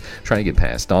 west. Trying to get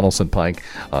past Donaldson Pike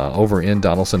over in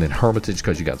Donaldson and Hermitage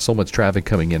because you got so much traffic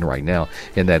coming in right now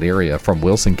in that area from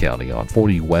Wilson County on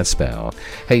 40 westbound.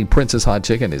 Hey, Princess Hot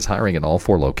Chicken is hiring in all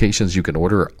 4 locations. You can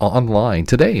order online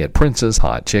today at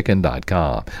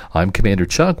princesshotchicken.com. I'm Commander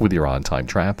Chuck with your on-time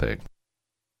traffic.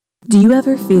 Do you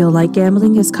ever feel like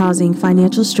gambling is causing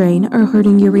financial strain or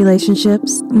hurting your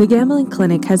relationships? The Gambling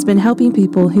Clinic has been helping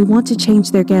people who want to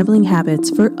change their gambling habits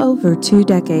for over 2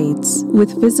 decades.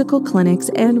 With physical clinics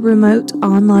and remote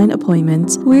online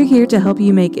appointments, we're here to help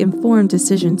you make informed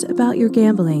decisions about your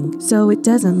gambling so it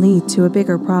doesn't lead to a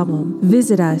bigger problem.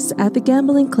 Visit us at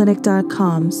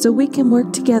thegamblingclinic.com so we can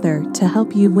work together to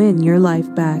help you win your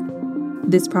life back.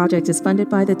 This project is funded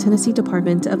by the Tennessee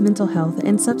Department of Mental Health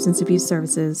and Substance Abuse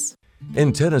Services.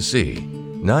 In Tennessee,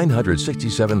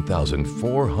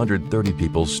 967,430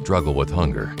 people struggle with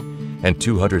hunger, and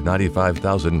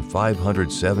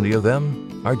 295,570 of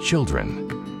them are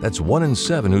children. That's 1 in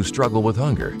 7 who struggle with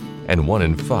hunger, and 1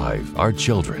 in 5 are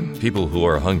children. People who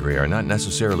are hungry are not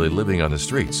necessarily living on the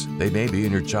streets. They may be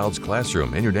in your child's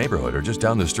classroom, in your neighborhood, or just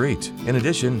down the street. In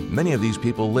addition, many of these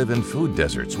people live in food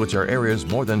deserts, which are areas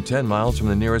more than 10 miles from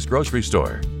the nearest grocery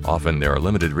store. Often there are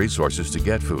limited resources to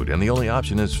get food, and the only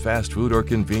option is fast food or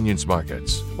convenience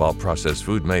markets. While processed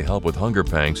food may help with hunger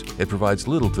pangs, it provides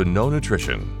little to no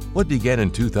nutrition. What began in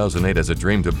 2008 as a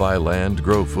dream to buy land,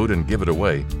 grow food, and give it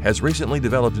away has recently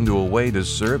developed into a way to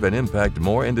serve and impact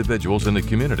more individuals in the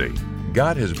community.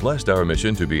 God has blessed our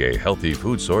mission to be a healthy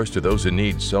food source to those in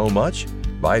need so much,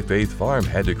 By Faith Farm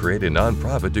had to create a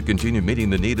nonprofit to continue meeting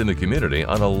the need in the community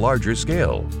on a larger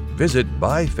scale. Visit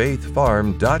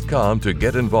ByFaithFarm.com to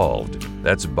get involved.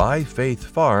 That's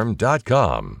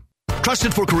ByFaithFarm.com.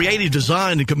 Trusted for creative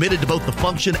design and committed to both the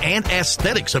function and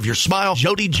aesthetics of your smile,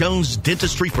 Jody Jones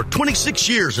Dentistry for 26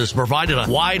 years has provided a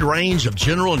wide range of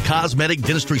general and cosmetic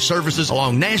dentistry services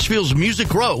along Nashville's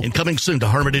Music Row and coming soon to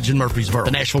Hermitage and Murfreesboro.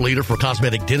 The Nashville leader for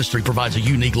cosmetic dentistry provides a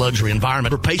unique luxury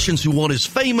environment for patients who want his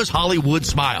famous Hollywood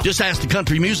smile. Just ask the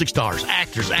country music stars,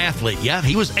 actors, athlete. Yeah,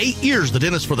 he was 8 years the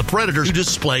dentist for the Predators to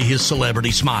display his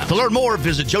celebrity smile. To learn more,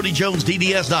 visit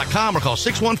JodyJonesDDS.com or call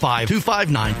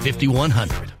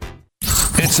 615-259-5100.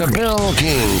 It's a Bill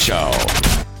King Show.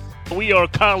 We are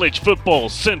college football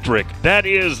centric. That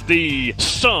is the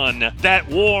sun that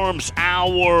warms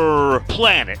our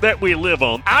planet that we live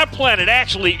on. Our planet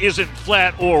actually isn't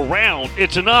flat or round.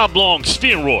 It's an oblong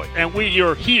spheroid. And we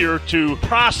are here to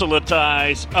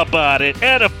proselytize about it,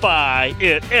 edify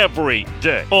it every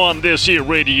day on this here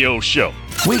radio show.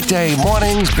 Weekday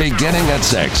mornings beginning at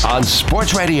 6 on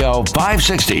Sports Radio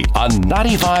 560 on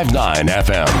 95.9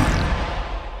 FM.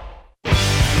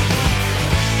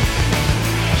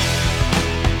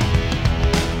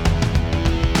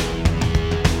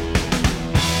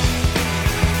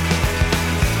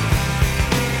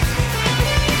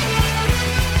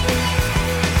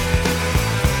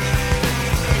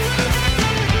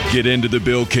 Get into the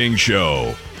Bill King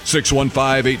Show.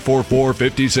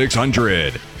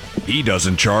 615-844-5600. He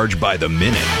doesn't charge by the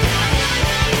minute.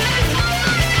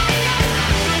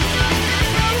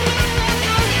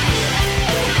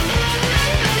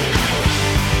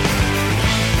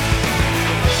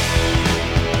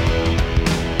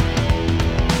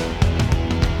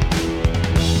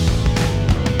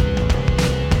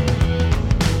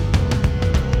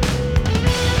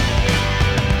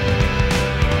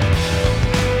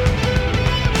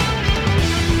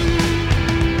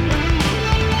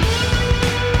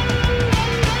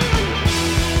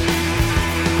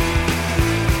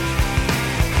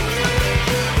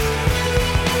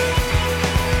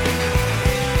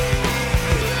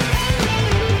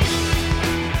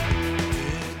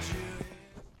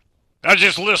 I was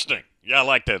just listening. Yeah, I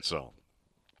like that song.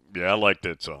 Yeah, I like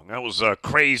that song. That was a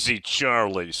Crazy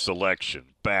Charlie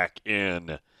selection back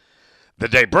in the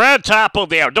day. Brad, top of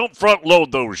the hour. Don't front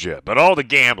load those yet, but all the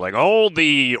gambling, all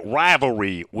the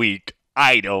rivalry week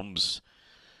items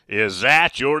is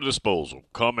at your disposal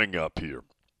coming up here.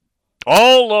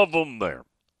 All of them there.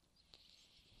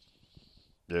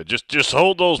 Yeah, just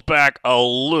hold those back a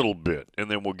little bit,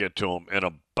 and then we'll get to them in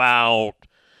about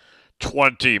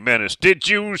 20 minutes. Did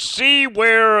you see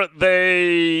where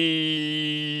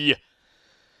they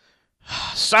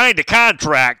signed a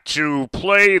contract to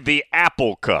play the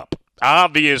Apple Cup?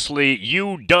 Obviously,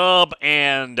 UW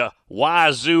and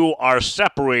Wazoo are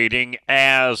separating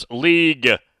as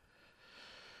league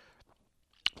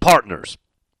partners.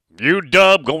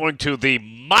 UW going to the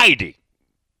mighty,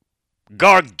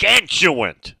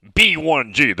 gargantuan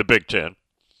B1G, the Big Ten.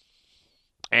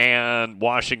 And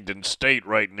Washington State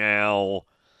right now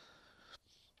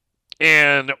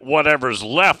in whatever's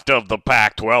left of the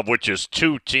Pac-12, which is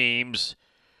 2 teams.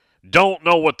 Don't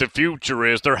know what the future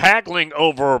is. They're haggling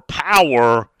over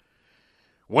power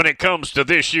when it comes to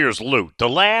this year's loot. The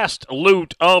last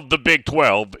loot of the Big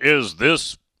 12 is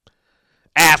this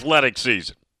athletic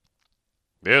season.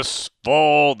 This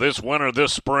fall, this winter,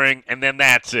 this spring, and then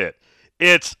that's it.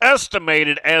 It's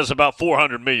estimated as about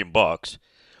 $400 million.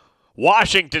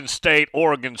 Washington State,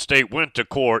 Oregon State went to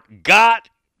court, got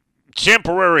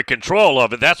temporary control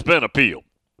of it. That's been appealed,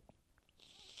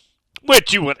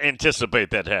 which you would anticipate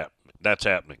that's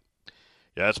happening.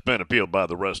 Yeah, it's been appealed by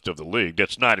the rest of the league.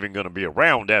 That's not even going to be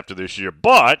around after this year,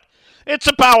 but it's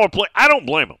a power play. I don't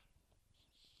blame them.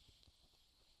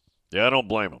 Yeah, I don't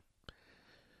blame them.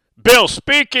 Bill,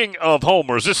 speaking of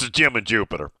homers, this is Jim and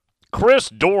Jupiter. Chris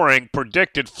Doering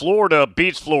predicted Florida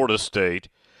beats Florida State,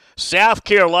 South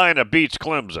Carolina beats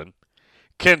Clemson,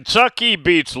 Kentucky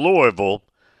beats Louisville,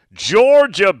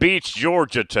 Georgia beats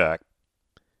Georgia Tech.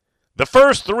 The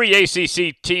first 3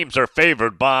 ACC teams are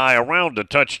favored by around a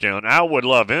touchdown. I would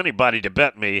love anybody to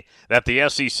bet me that the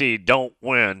SEC don't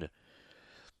win.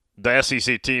 The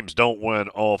SEC teams don't win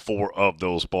all 4 of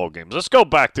those ball games. Let's go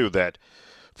back through that.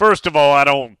 First of all, I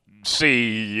don't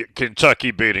see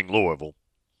Kentucky beating Louisville.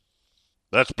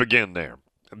 Let's begin there.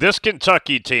 This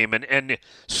Kentucky team, and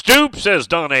Stoops has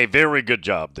done a very good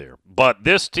job there. But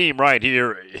this team right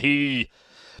here, he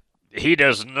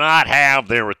does not have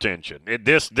their attention.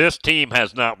 This team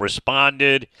has not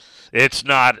responded. It's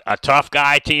not a tough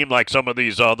guy team like some of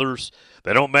these others.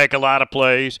 They don't make a lot of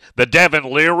plays. The Devin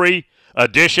Leary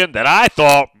addition that I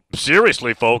thought,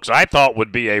 seriously, folks, I thought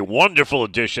would be a wonderful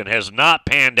addition has not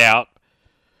panned out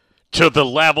to the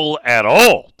level at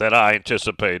all that I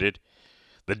anticipated.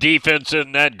 The defense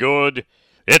isn't that good.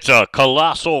 It's a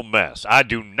colossal mess. I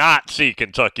do not see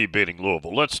Kentucky beating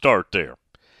Louisville. Let's start there.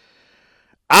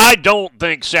 I don't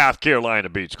think South Carolina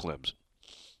beats Clemson.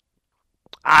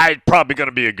 It's probably going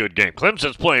to be a good game.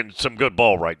 Clemson's playing some good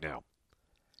ball right now.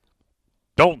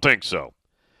 Don't think so.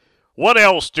 What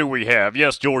else do we have?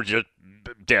 Yes, Georgia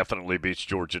definitely beats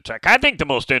Georgia Tech. I think the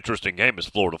most interesting game is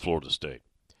Florida State.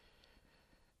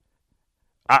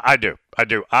 I do.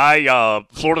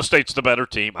 Florida State's the better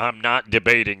team. I'm not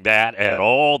debating that at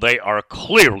all. They are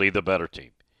clearly the better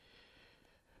team.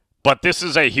 But this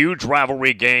is a huge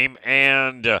rivalry game,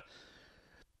 and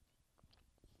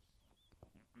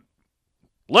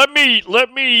let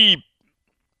me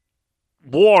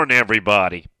warn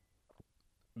everybody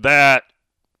that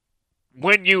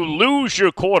when you lose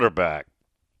your quarterback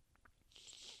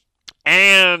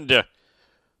and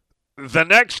the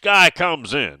next guy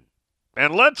comes in,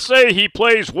 and let's say he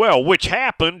plays well, which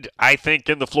happened, I think,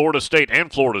 in the Florida State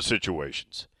and Florida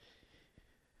situations,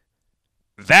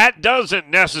 that doesn't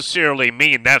necessarily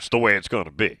mean that's the way it's going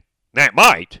to be. That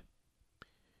might,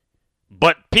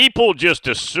 but people just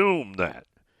assume that.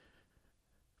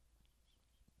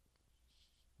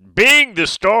 Being the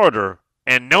starter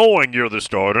and knowing you're the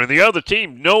starter, and the other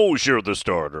team knows you're the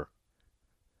starter,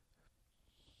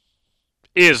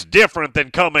 is different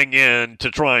than coming in to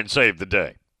try and save the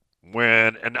day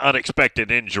when an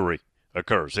unexpected injury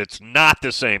occurs. It's not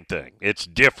the same thing. It's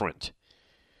different.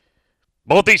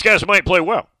 Both these guys might play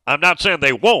well. I'm not saying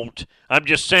they won't. I'm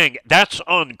just saying that's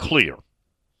unclear.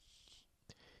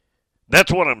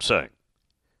 That's what I'm saying.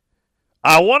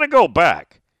 I want to go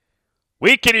back.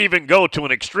 We can even go to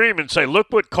an extreme and say, look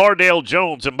what Cardale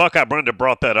Jones, and Buckeye Brenda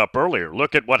brought that up earlier.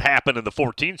 Look at what happened in the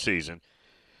 14 season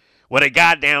when it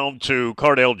got down to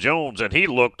Cardale Jones, and he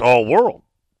looked all world.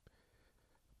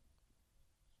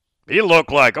 He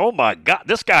looked like, oh, my God,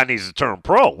 this guy needs to turn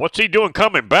pro. What's he doing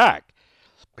coming back?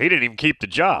 He didn't even keep the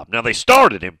job. Now, they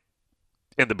started him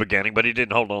in the beginning, but he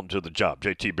didn't hold on to the job.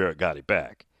 J.T. Barrett got him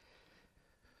back.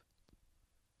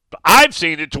 But I've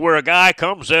seen it to where a guy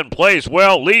comes in, plays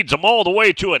well, leads them all the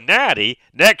way to a natty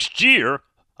next year.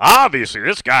 Obviously,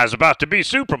 this guy's about to be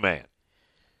Superman.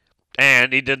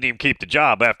 And he didn't even keep the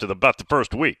job after about the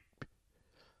first week.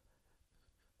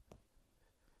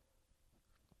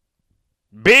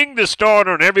 Being the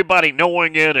starter and everybody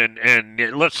knowing it, and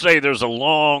let's say there's a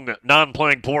long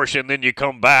non-playing portion, then you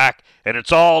come back and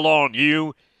it's all on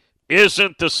you,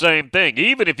 isn't the same thing,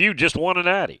 even if you just won a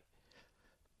natty.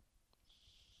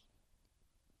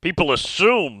 People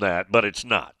assume that, but it's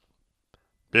not.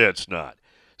 It's not.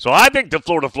 So I think the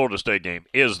Florida State game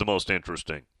is the most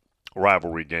interesting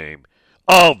rivalry game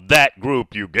of that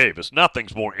group you gave us.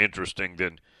 Nothing's more interesting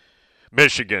than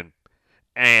Michigan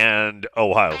and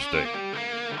Ohio State.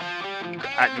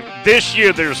 This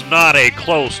year, there's not a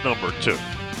close number 2.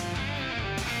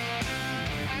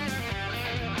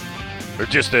 There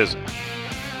just isn't.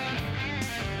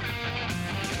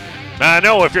 Now, I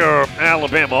know if you're an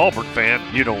Alabama-Auburn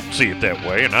fan, you don't see it that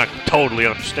way, and I totally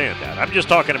understand that. I'm just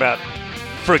talking about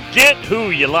forget who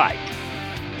you like.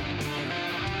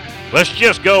 Let's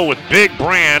just go with big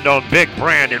brand on big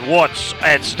brand and what's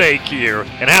at stake here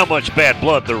and how much bad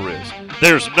blood there is.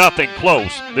 There's nothing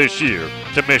close this year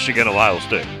to Michigan, Ohio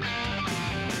State.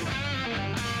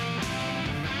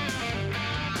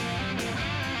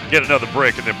 Get another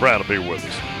break and then Brad will be with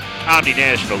us. Omni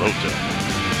Nashville Hotel.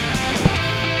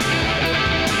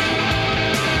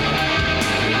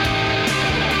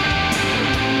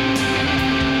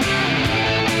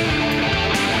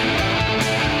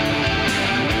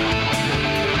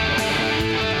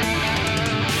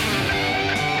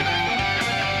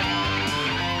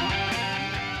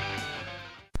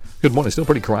 Good morning. Still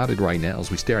pretty crowded right now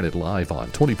as we stare at it live on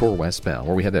 24 westbound,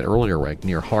 where we had that earlier wreck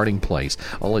near Harding Place.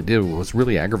 All it did was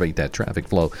really aggravate that traffic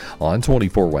flow on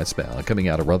 24 westbound, coming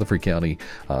out of Rutherford County,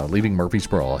 leaving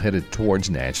Murfreesboro, headed towards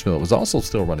Nashville. It was also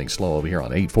still running slow over here on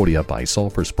 840 up by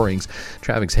Sulphur Springs.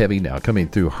 Traffic's heavy now coming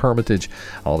through Hermitage.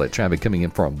 All that traffic coming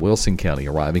in from Wilson County,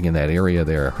 arriving in that area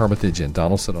there, Hermitage and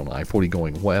Donaldson on I-40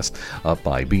 going west up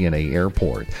by B&A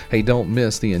Airport. Hey, don't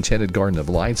miss the Enchanted Garden of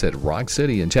Lights at Rock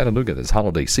City in Chattanooga this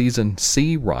holiday season.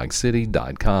 See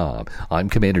rockcity.com. I'm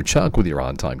Commander Chuck with your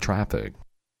on-time traffic.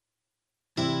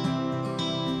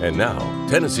 And now,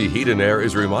 Tennessee Heat and Air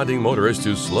is reminding motorists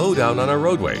to slow down on our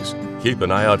roadways, keep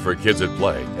an eye out for kids at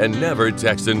play, and never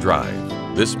text and drive.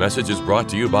 This message is brought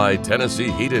to you by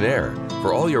Tennessee Heat and Air.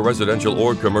 For all your residential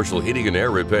or commercial heating and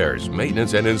air repairs,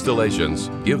 maintenance, and installations,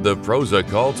 give the pros a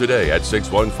call today at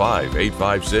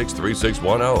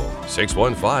 615-856-3610.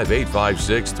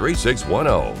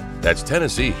 615-856-3610. That's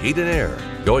Tennessee Heat and Air,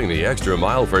 going the extra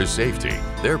mile for safety.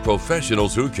 They're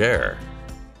professionals who care.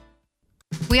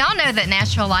 We all know that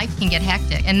Nashville life can get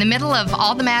hectic. In the middle of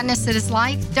all the madness that is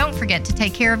life, don't forget to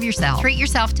take care of yourself. Treat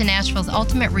yourself to Nashville's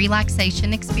ultimate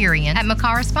relaxation experience at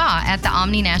Mocara Spa at the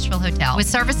Omni Nashville Hotel. With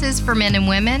services for men and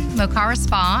women, Mocara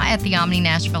Spa at the Omni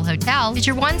Nashville Hotel is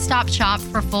your one-stop shop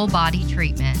for full-body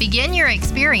treatment. Begin your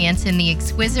experience in the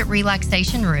exquisite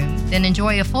relaxation room, then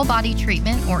enjoy a full-body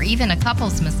treatment or even a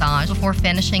couples massage before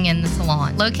finishing in the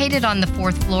salon. Located on the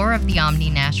 4th floor of the Omni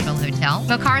Nashville Hotel,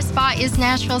 Mocara Spa is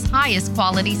Nashville's highest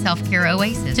quality self-care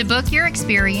oasis. To book your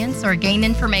experience or gain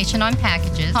information on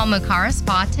packages, call Mocara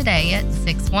Spa today at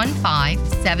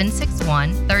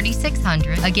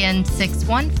 615-761-3600. Again,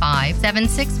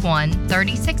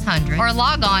 615-761-3600. Or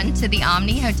log on to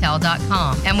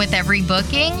theomnihotel.com. And with every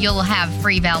booking, you'll have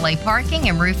free valet parking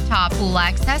and rooftop pool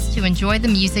access to enjoy the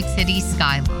Music City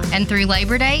skyline. And through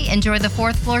Labor Day, enjoy the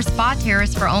 4th floor spa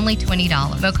terrace for only $20.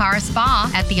 Mocara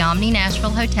Spa at the Omni Nashville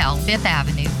Hotel, 5th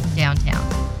Avenue, downtown.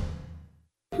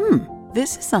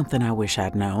 This is something I wish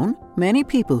I'd known. Many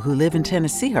people who live in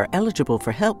Tennessee are eligible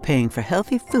for help paying for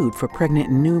healthy food for pregnant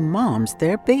and new moms,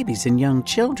 their babies, and young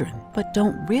children, but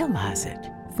don't realize it.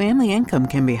 Family income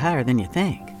can be higher than you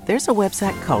think. There's a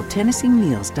website called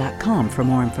TennesseeMeals.com for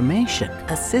more information.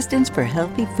 Assistance for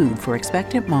healthy food for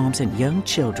expectant moms and young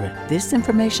children. This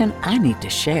information I need to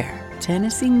share.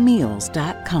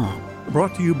 TennesseeMeals.com.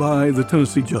 Brought to you by the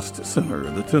Tennessee Justice Center,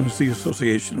 the Tennessee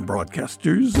Association of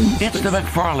Broadcasters. It's the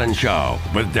McFarland Show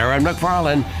with Darren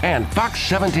McFarland and Fox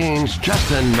 17's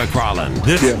Justin McFarland.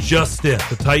 This is just it.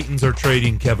 The Titans are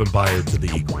trading Kevin Byard to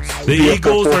the Eagles. The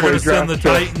Eagles are going to send the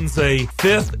Titans a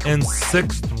 5th and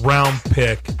 6th round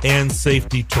pick and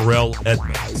safety Terrell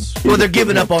Edmonds. Well, they're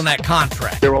giving up on that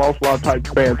contract. There were also a lot of Titans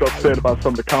fans upset about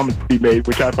some of the comments he made,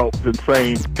 which I thought was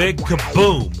insane. Big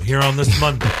kaboom here on this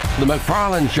Monday. The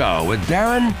McFarland Show with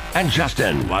Darren and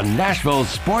Justin on Nashville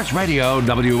Sports Radio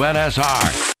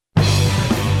WNSR.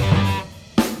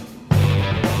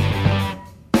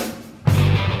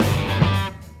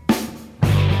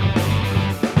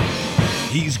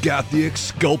 He's got the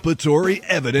exculpatory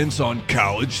evidence on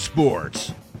college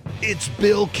sports. It's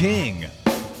Bill King.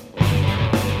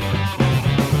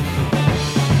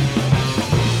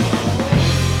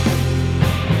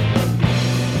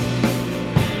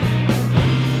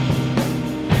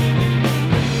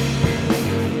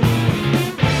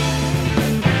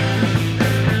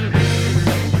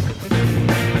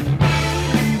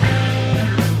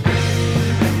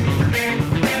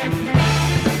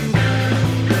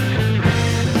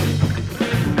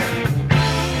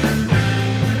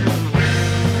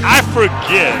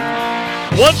 Forget.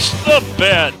 What's the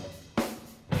bet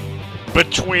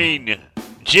between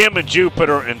Jim in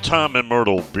Jupiter and Tom in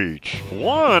Myrtle Beach.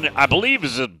 One, I believe,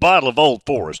 is a bottle of Old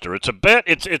Forester. It's a bet.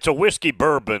 It's a whiskey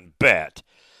bourbon bet.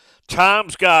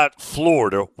 Tom's got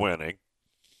Florida winning.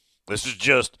 This is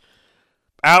just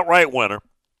outright winner.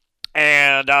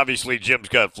 And obviously Jim's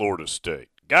got Florida State.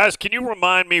 Guys, can you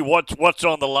remind me what's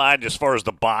on the line as far as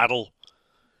the bottle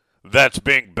that's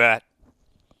being bet?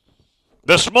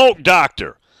 The Smoke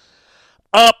Doctor.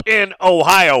 Up in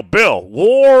Ohio, Bill,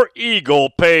 War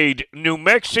Eagle paid New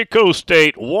Mexico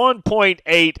State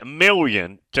 $1.8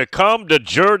 million to come to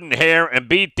Jordan-Hare and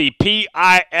beat the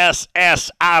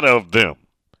PISS out of them.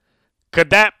 Could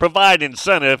that provide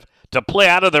incentive to play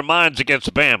out of their minds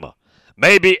against Bama?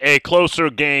 Maybe a closer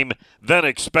game than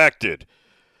expected.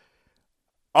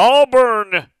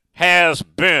 Auburn has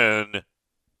been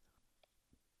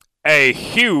a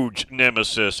huge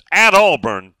nemesis at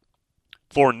Auburn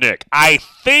for Nick. I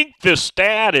think the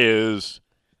stat is,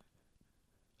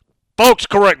 folks,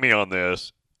 correct me on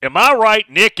this. Am I right?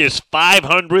 Nick is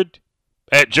 500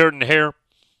 at Jordan-Hare,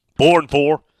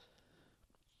 4-4.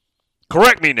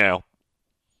 Correct me now.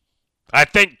 I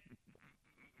think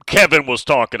Kevin was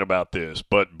talking about this,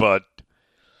 but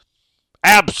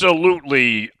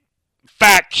absolutely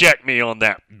fact check me on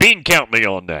that. Bean count me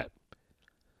on that.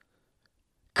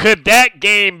 Could that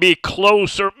game be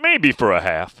closer? Maybe for a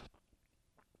half.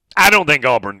 I don't think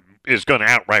Auburn is going to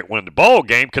outright win the ball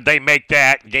game. Could they make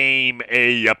that game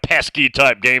a pesky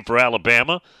type game for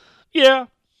Alabama? Yeah,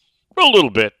 a little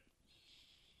bit.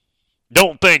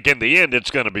 Don't think in the end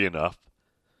it's going to be enough.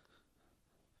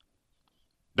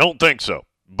 Don't think so.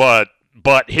 But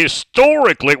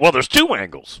historically, well, there's two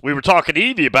angles. We were talking to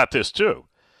Evie about this too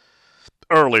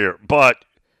earlier. But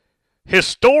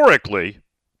historically,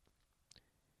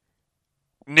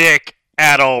 Nick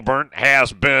at Auburn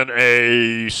has been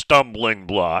a stumbling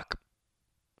block.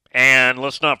 And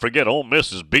let's not forget, Ole Miss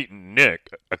has beaten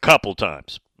Nick a couple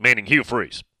times, meaning Hugh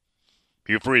Freeze.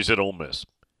 Hugh Freeze at Ole Miss.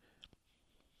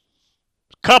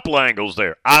 Couple angles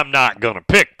there. I'm not going to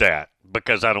pick that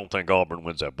because I don't think Auburn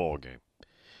wins that ball game.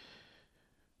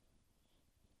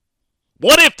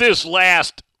 What if this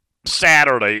last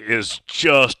Saturday is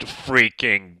just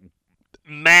freaking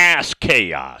mass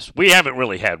chaos? We haven't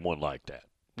really had one like that.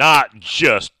 Not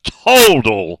just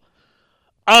total,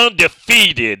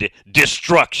 undefeated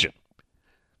destruction.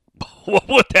 What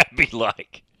would that be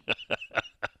like?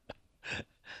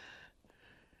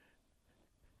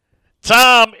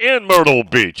 Tom in Myrtle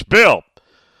Beach. Bill,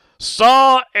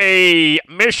 saw a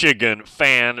Michigan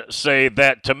fan say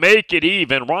that to make it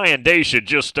even, Ryan Day should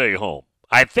just stay home.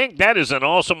 I think that is an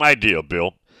awesome idea,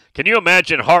 Bill. Can you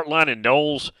imagine Hartline and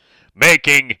Knowles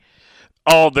making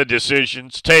all the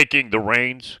decisions, taking the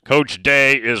reins? Coach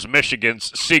Day is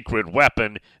Michigan's secret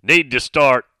weapon. Need to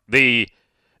start the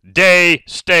Day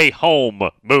Stay Home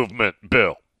movement,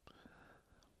 Bill.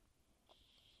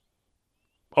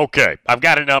 Okay, I've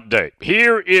got an update.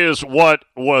 Here is what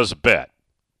was bet.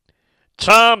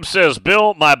 Tom says,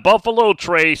 Bill, my Buffalo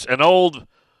Trace and Old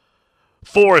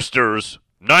Foresters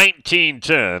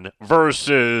 1910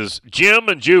 versus Jim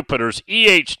and Jupiter's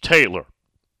E.H. Taylor.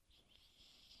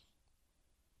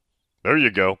 There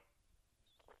you go.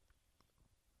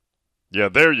 Yeah,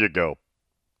 there you go.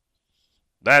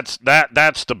 That's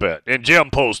the bet. And Jim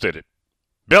posted it.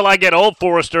 Bill, I get Old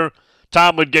Forester.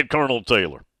 Tom would get Colonel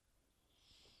Taylor.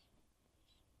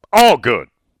 All good.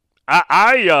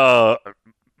 I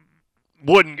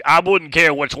wouldn't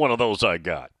care which one of those I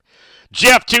got.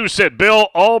 Jeff too said, Bill,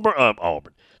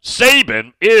 Auburn.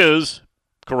 Saban is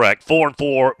correct.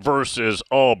 4-4 versus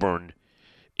Auburn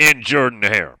in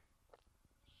Jordan-Hare.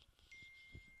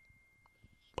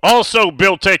 Also,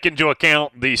 Bill, take into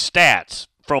account the stats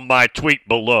from my tweet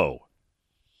below.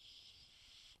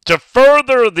 To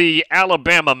further the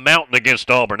Alabama mountain against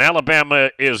Auburn, Alabama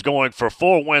is going for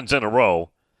 4 wins in a row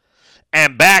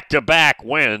and back-to-back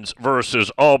wins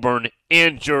versus Auburn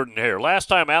in Jordan-Hare. Last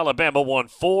time Alabama won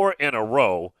 4 in a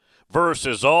row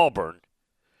versus Auburn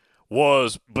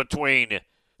was between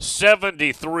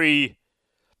 73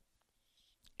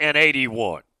 and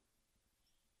 81.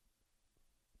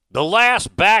 The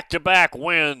last back-to-back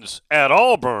wins at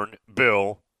Auburn,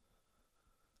 Bill,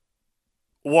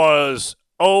 was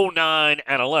 09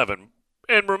 and 11.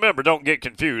 And remember, don't get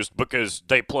confused because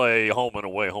they play home and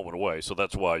away. So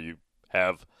that's why you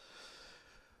have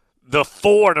the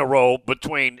 4 in a row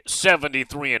between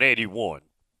 73 and 81.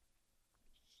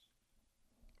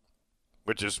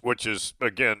 Which is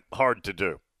again hard to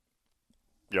do.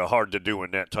 Yeah, hard to do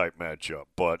in that type matchup.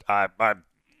 But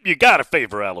you got to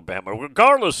favor Alabama.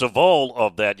 Regardless of all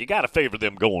of that, you got to favor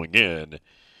them going in.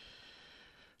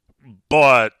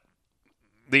 But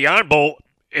the Iron Bowl,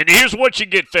 And here's what you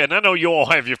get fed. And I know you all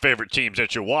have your favorite teams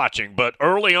that you're watching, but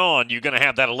early on you're going to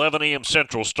have that 11 a.m.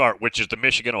 Central start, which is the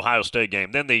Michigan-Ohio State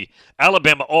game. Then the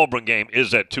Alabama-Auburn game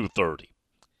is at 2:30.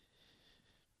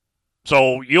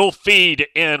 So you'll feed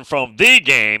in from the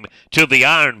game to the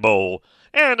Iron Bowl.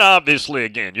 And obviously,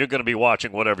 again, you're going to be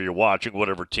watching whatever you're watching,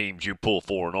 whatever teams you pull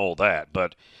for and all that.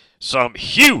 But some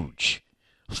huge,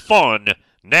 fun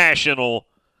national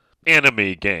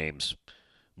enemy games,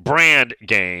 brand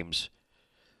games,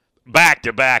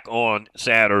 back-to-back on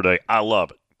Saturday. I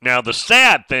love it. Now, the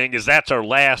sad thing is that's our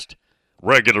last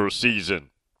regular season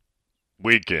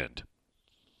weekend.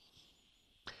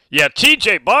 Yeah,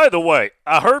 TJ, by the way,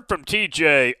 I heard from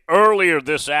TJ earlier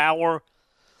this hour,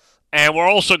 and we're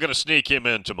also going to sneak him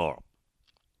in tomorrow.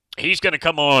 He's going to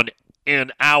come on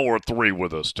in hour 3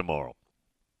 with us tomorrow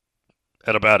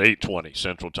at about 8:20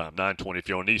 Central Time, 9:20 if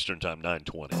you're on Eastern Time,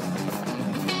 9:20.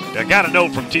 I got a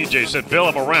note from TJ, said, Bill,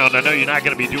 I'm around. I know you're not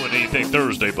going to be doing anything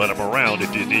Thursday, but I'm around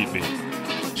if you need me.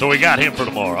 So we got him for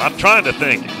tomorrow. I'm trying to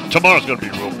think. Tomorrow's going to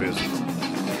be real busy.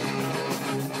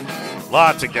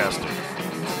 Lots of guesting.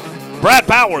 Brad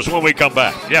Powers when we come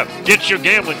back. Yeah, get your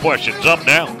gambling questions up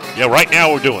now. Yeah, right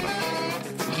now we're doing them.